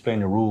do is explain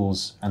the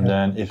rules. And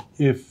then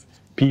if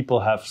people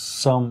have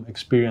some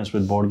experience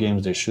with board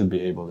games, they should be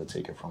able to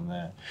take it from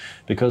there,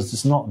 because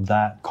it's not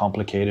that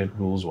complicated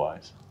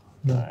rules-wise.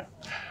 Right.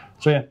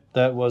 So yeah,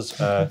 that was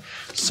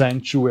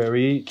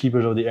Sanctuary,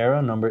 Keepers of the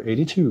Era, number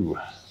 82.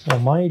 Well,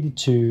 my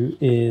 82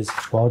 is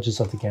Barges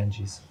of the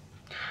Ganges.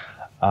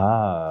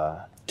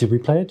 Ah. Did we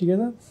play it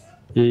together?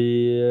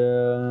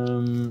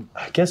 I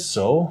guess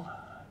so.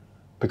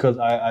 Because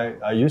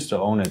I used to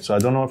own it, so I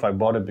don't know if I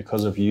bought it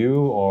because of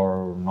you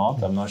or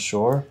not. I'm not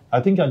sure. I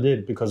think I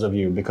did because of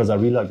you, because I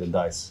really like the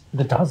dice.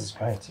 The dice is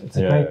great. It's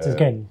a great,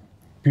 again,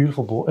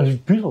 beautiful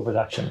board. Beautiful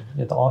production.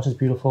 Yeah, the art is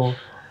beautiful.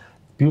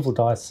 Beautiful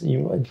dice.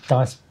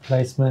 Dice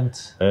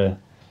placement.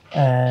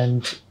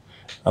 And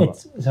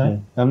it's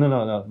sorry.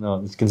 No.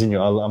 Let's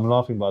continue. I'm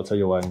laughing, but I'll tell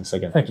you why in a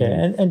second. Okay,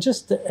 and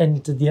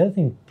the other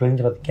thing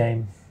brilliant about the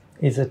game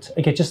is that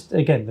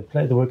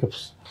the work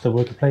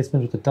of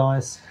placement with the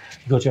dice.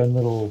 You got your own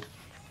little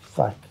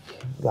like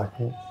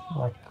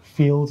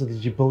fields that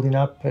you're building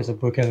up as a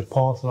work out a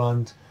path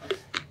around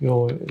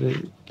your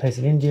place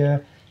in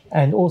India,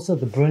 and also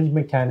the brilliant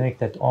mechanic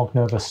that Ark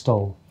Nova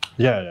stole.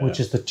 Which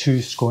is the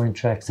 2 scoring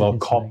tracks. Well,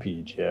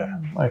 copied, Okay.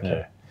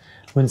 Yeah.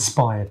 We're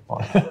inspired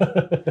by it.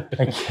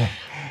 Okay.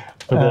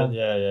 But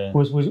then,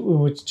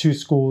 With 2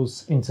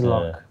 scores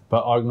interlock. Yeah.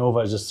 But Ark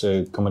Nova is just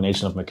a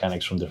combination of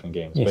mechanics from different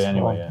games. Yes, but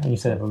anyway, and you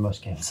said it for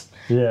most games.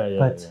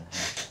 But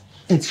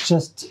it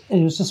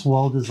was just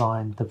well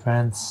designed. The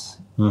brands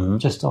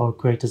just are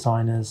great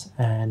designers,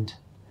 and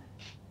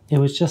it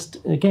was just,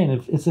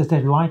 again, it's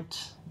that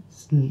light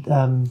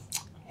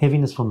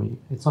heaviness for me.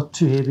 It's not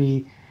too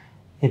heavy,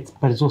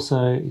 but it's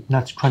also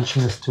nice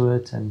crunchiness to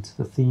it, and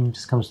the theme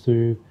just comes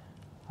through.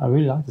 I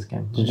really like this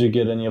game. Did you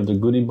get any of the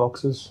goodie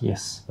boxes?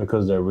 Yes.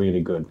 Because they're really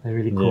good. They're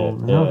really cool.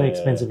 They're not very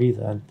expensive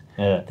either.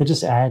 They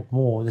just add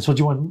more. That's what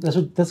you want.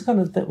 That's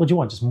kind of what you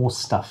want, just more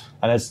stuff.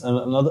 And it's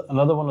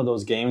another one of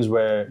those games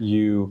where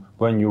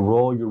when you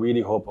roll, you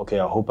really hope, okay,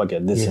 I hope I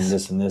get this and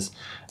this and this.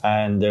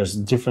 And there's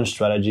different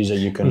strategies that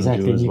you can do as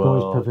well. You can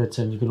always pivot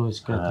and you can always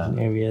go to different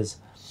areas.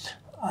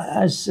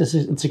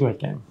 It's a great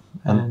game.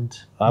 And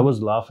I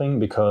was laughing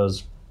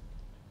because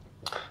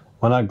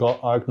when I got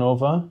Ark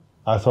Nova,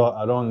 I thought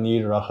I don't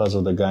need Rajas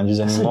of the Ganges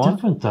anymore. It's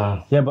different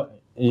though. Yeah,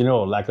 but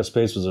lack of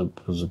space is a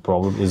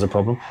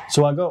problem.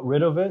 So I got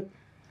rid of it,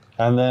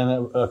 and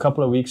then a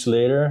couple of weeks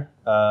later,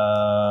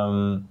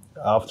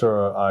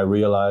 after I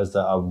realized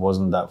that I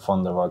wasn't that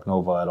fond of Ark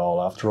Nova at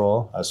all. After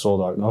all, I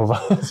sold Ark Nova,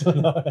 so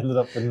now I ended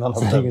up with none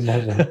of them.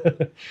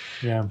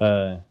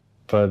 Yeah.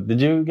 But did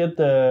you get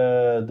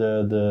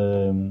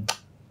the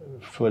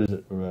what is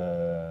it?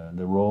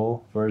 The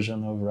roll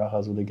version of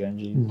Rajas with the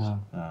Ganges? No,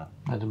 I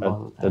didn't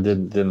bother with that.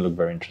 That didn't look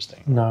very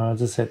interesting. No,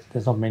 as I said,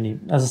 there's not many.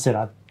 As I said,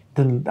 I've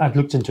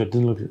looked into it.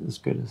 Didn't look as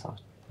good as I.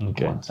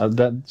 Okay,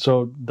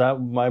 so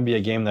that might be a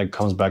game that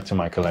comes back to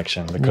my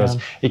collection, because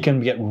it can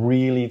get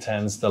really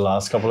tense the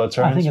last couple of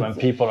turns when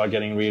people are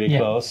getting really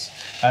close.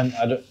 And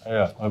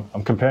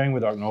I'm comparing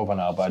with Ark Nova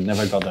now, but I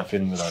never got that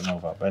feeling with Ark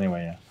Nova. But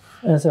anyway,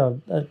 So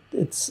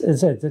it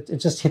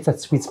just hits that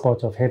sweet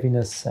spot of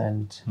heaviness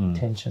and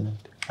tension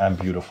and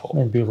beautiful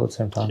at the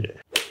same time. Yeah.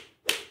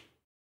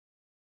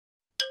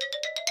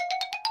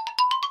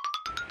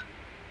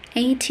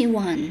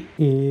 81.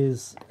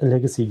 Is a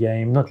legacy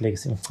game, not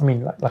legacy. I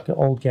mean, like an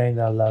old game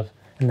that I love,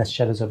 and that's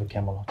Shadows over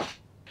Camelot.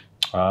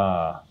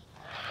 Ah,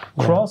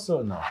 Cross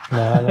or no?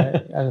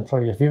 No, I don't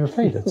probably. Have you ever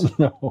played it?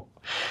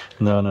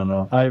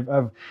 No.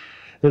 I've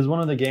There's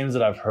one of the games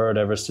that I've heard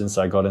ever since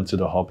I got into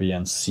the hobby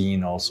and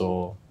seen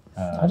also.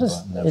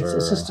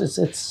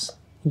 It's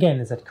again,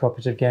 it's that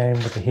cooperative game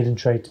with a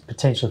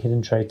potential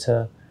hidden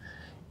traitor.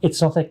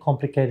 It's not that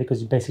complicated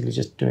because you're basically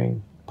just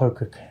doing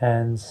poker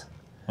hands.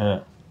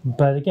 Yeah.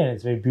 But again,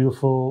 it's very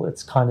beautiful.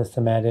 It's kind of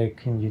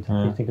thematic, and you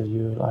think of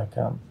you like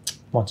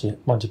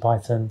Monty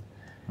Python,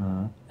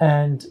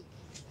 and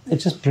it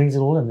just brings it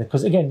all in there.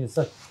 Because again, it's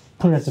like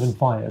putting out different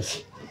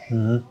fires.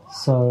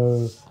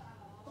 So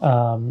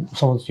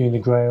someone's doing the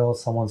Grail,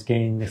 someone's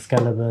getting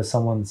Excalibur,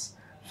 someone's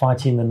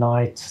fighting the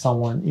knight,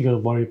 you got to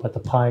worry about the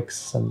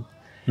pikes and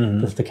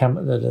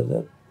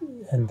the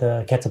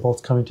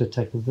catapults coming to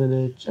attack the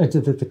village,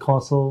 the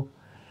castle.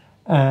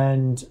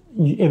 And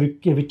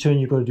every turn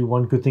you've got to do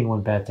one good thing,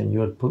 one bad thing. You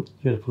got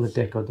to pull a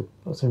deck, or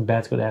something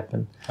bad's got to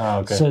happen. Oh,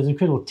 okay. So there's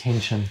incredible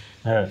tension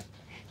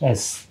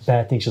as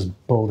bad things just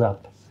build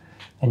up,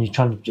 and you're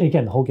trying to,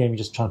 again, the whole game you're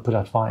just trying to put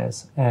out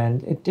fires,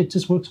 and it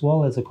just works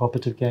well as a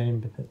cooperative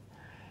game.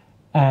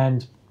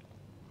 And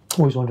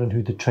always wondering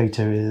who the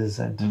traitor is,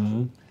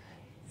 and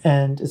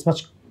it's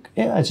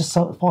it's just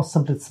far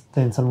simpler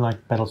than something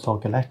like Battlestar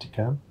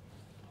Galactica.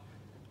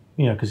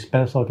 Because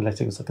Battlestar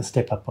Galactica is like a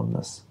step up on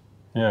this.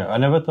 Yeah, I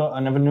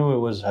never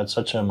knew it had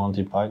such a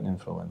Monty Python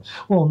influence.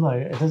 Well, no,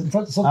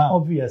 it's not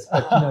obvious,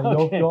 but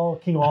you're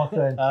King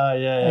Arthur, and,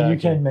 and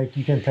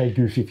you can play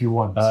Goofy if you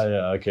want.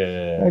 Yeah,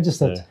 okay, yeah. Just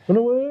that. Run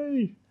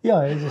away.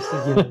 Yeah, it's just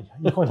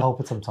you can't help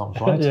it sometimes,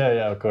 right?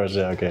 Yeah, of course,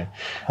 yeah, okay.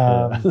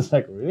 It's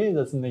like, really,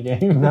 that's in the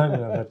game?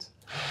 No, but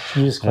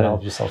you just can't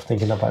help yourself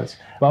thinking about it.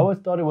 But I always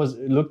thought it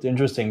looked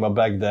interesting, but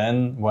back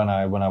then when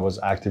I was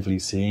actively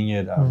seeing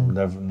it, I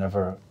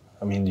never.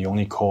 I mean, the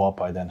only co-op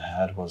I then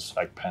had was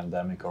like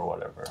Pandemic or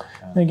whatever.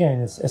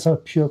 Again, it's not a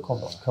pure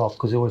co-op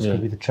because it always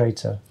could be the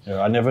traitor.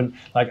 Yeah, I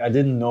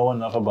didn't know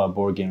enough about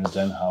board games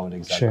then how it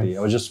exactly. I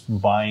was just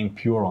buying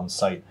pure on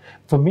site.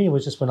 For me, it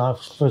was just when I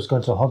first got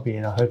into a hobby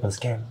and I heard this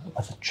game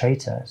with a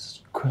traitor.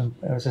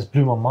 It just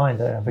blew my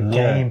mind. I have a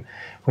game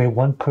where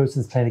one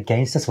person's playing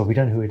against us, but we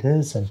don't know who it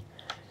is, and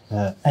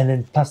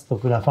then plus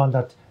when I found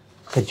out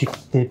that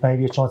there may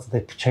be a chance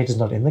that the traitor's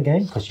not in the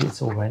game because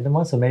it's all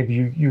randomized. So maybe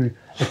you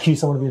accuse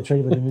someone of being a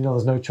traitor, but then you know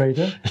there's no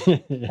traitor.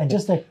 And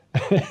just like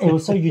it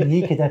was so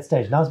unique at that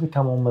stage. Now it's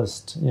become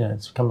almost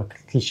it's become a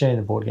cliche in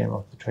the board game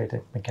of the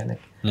traitor mechanic.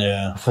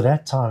 Yeah. For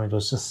that time, it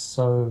was just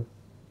so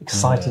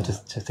exciting to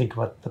think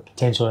about the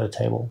potential at the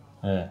table.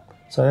 Yeah.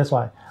 So that's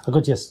why I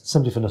got just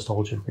simply for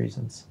nostalgia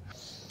reasons.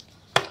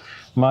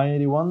 My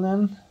 81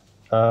 then.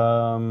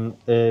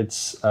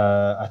 It's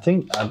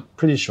I'm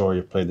pretty sure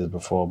you've played this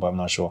before, but I'm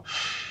not sure.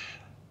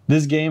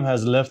 This game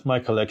has left my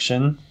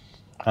collection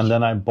and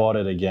then I bought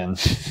it again.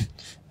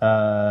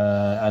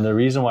 And the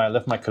reason why I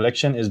left my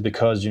collection is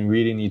because you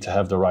really need to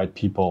have the right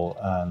people,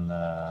 and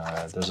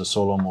there's a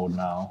solo mode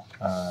now,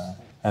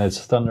 and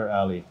it's Thunder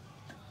Alley.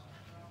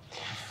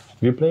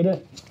 Have you played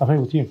it? I played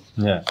with you.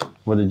 Yeah.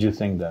 What did you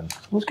think then?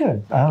 It was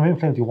good. I remember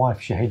playing with your wife.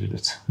 She hated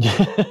it.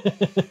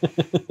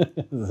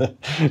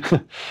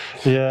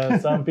 Yeah,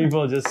 some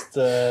people just...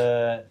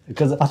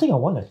 because I think I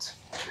won it.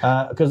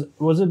 Because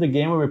was it the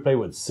game where we played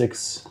with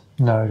 6?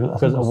 No.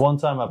 Because one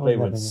time I played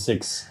with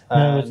 6.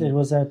 No, it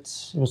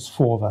was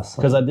 4 of us.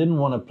 Because I didn't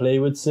want to play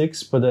with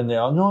 6, but then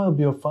it'll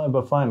be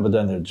fine. But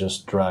then it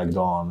just dragged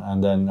on.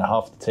 And then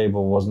half the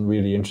table wasn't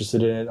really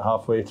interested in it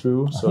halfway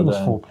through. I think it was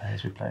 4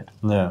 players we played.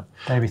 Yeah.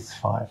 Maybe it's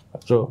 5.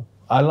 So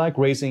I like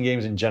racing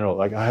games in general.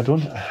 Like I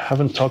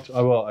haven't talked.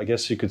 Well, I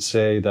guess you could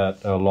say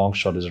that Long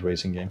Shot is a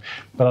racing game,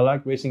 but I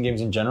like racing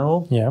games in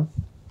general. Yeah.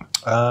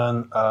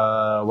 And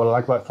what I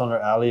like about Thunder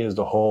Alley is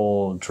the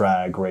whole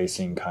drag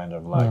racing kind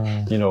of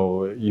like,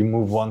 you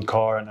move one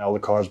car and all the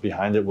cars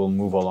behind it will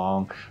move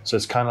along. So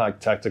it's kind of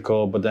like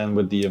tactical, but then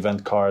with the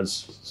event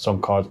cards,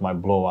 some cards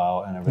might blow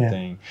out and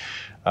everything.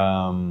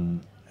 Yeah.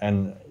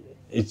 And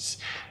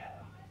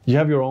you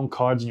have your own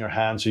cards in your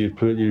hand, so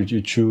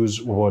you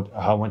choose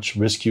how much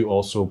risk you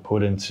also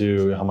put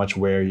into, how much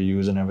wear you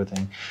use and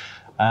everything.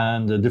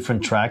 And the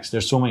different tracks,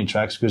 there's so many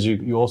tracks because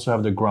you also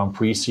have the Grand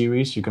Prix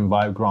series. You can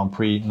buy Grand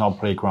Prix, not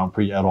play Grand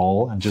Prix at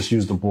all, and just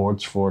use the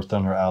boards for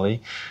Thunder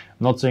Alley.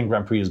 I'm not saying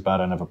Grand Prix is bad,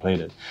 I never played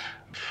it.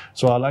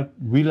 So I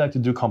really like to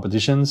do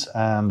competitions,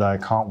 and I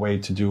can't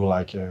wait to do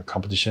like a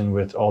competition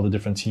with all the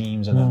different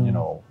teams and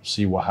then,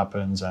 see what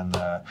happens.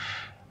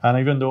 And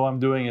even though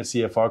I'm doing a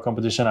CFR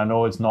competition, I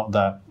know it's not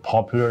that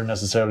popular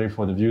necessarily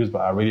for the views, but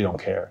I really don't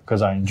care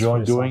because I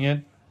enjoy doing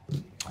it.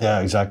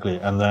 Yeah, exactly.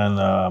 And then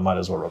might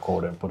as well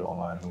record it and put it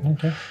online.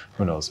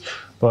 Who knows?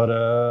 But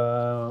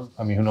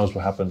who knows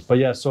what happens? But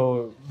yeah,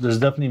 so there's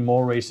definitely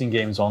more racing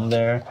games on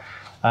there.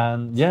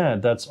 And yeah,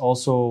 that's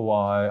also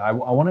why I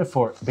want it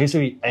for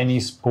basically any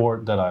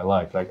sport that I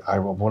like. Like I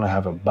want to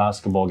have a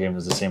basketball game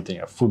that's the same thing,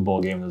 a football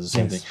game that's the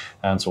same thing,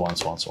 and so on,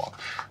 so on, so on.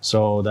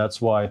 So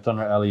that's why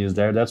Thunder Alley is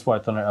there. That's why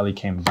Thunder Alley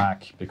came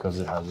back, because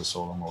it has a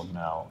solo mode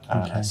now.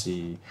 And I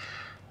see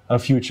a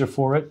future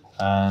for it.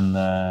 And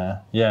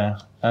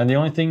and the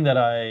only thing that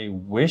I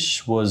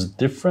wish was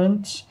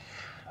different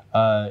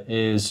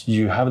is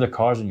you have the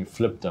cars and you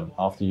flip them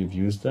after you've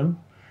used them.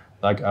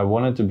 Like I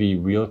want it to be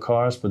real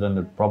cars, but then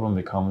the problem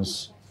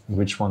becomes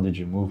which one did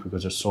you move,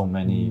 because there's so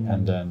many.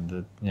 And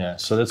then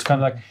so that's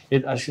kind of like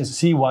it. I can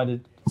see why the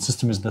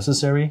system is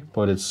necessary,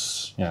 but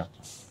it's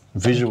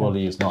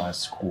visually it's not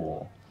as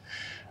cool.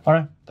 All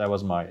right, that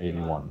was my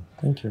 81.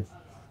 Thank you.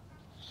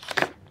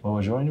 What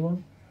was your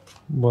 81?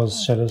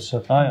 Was Shadows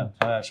of... Oh yeah,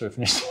 I actually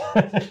finished.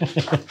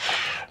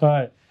 All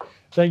right.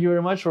 Thank you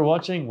very much for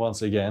watching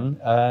once again,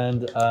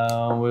 and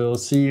we'll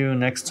see you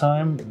next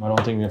time. I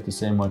don't think we have to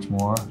say much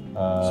more.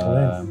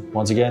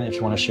 Once again, if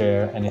you want to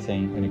share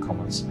anything, any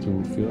comments,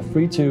 feel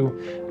free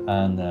to,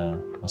 and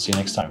I'll see you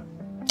next time.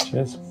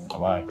 Cheers.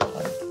 Bye-bye.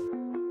 Bye.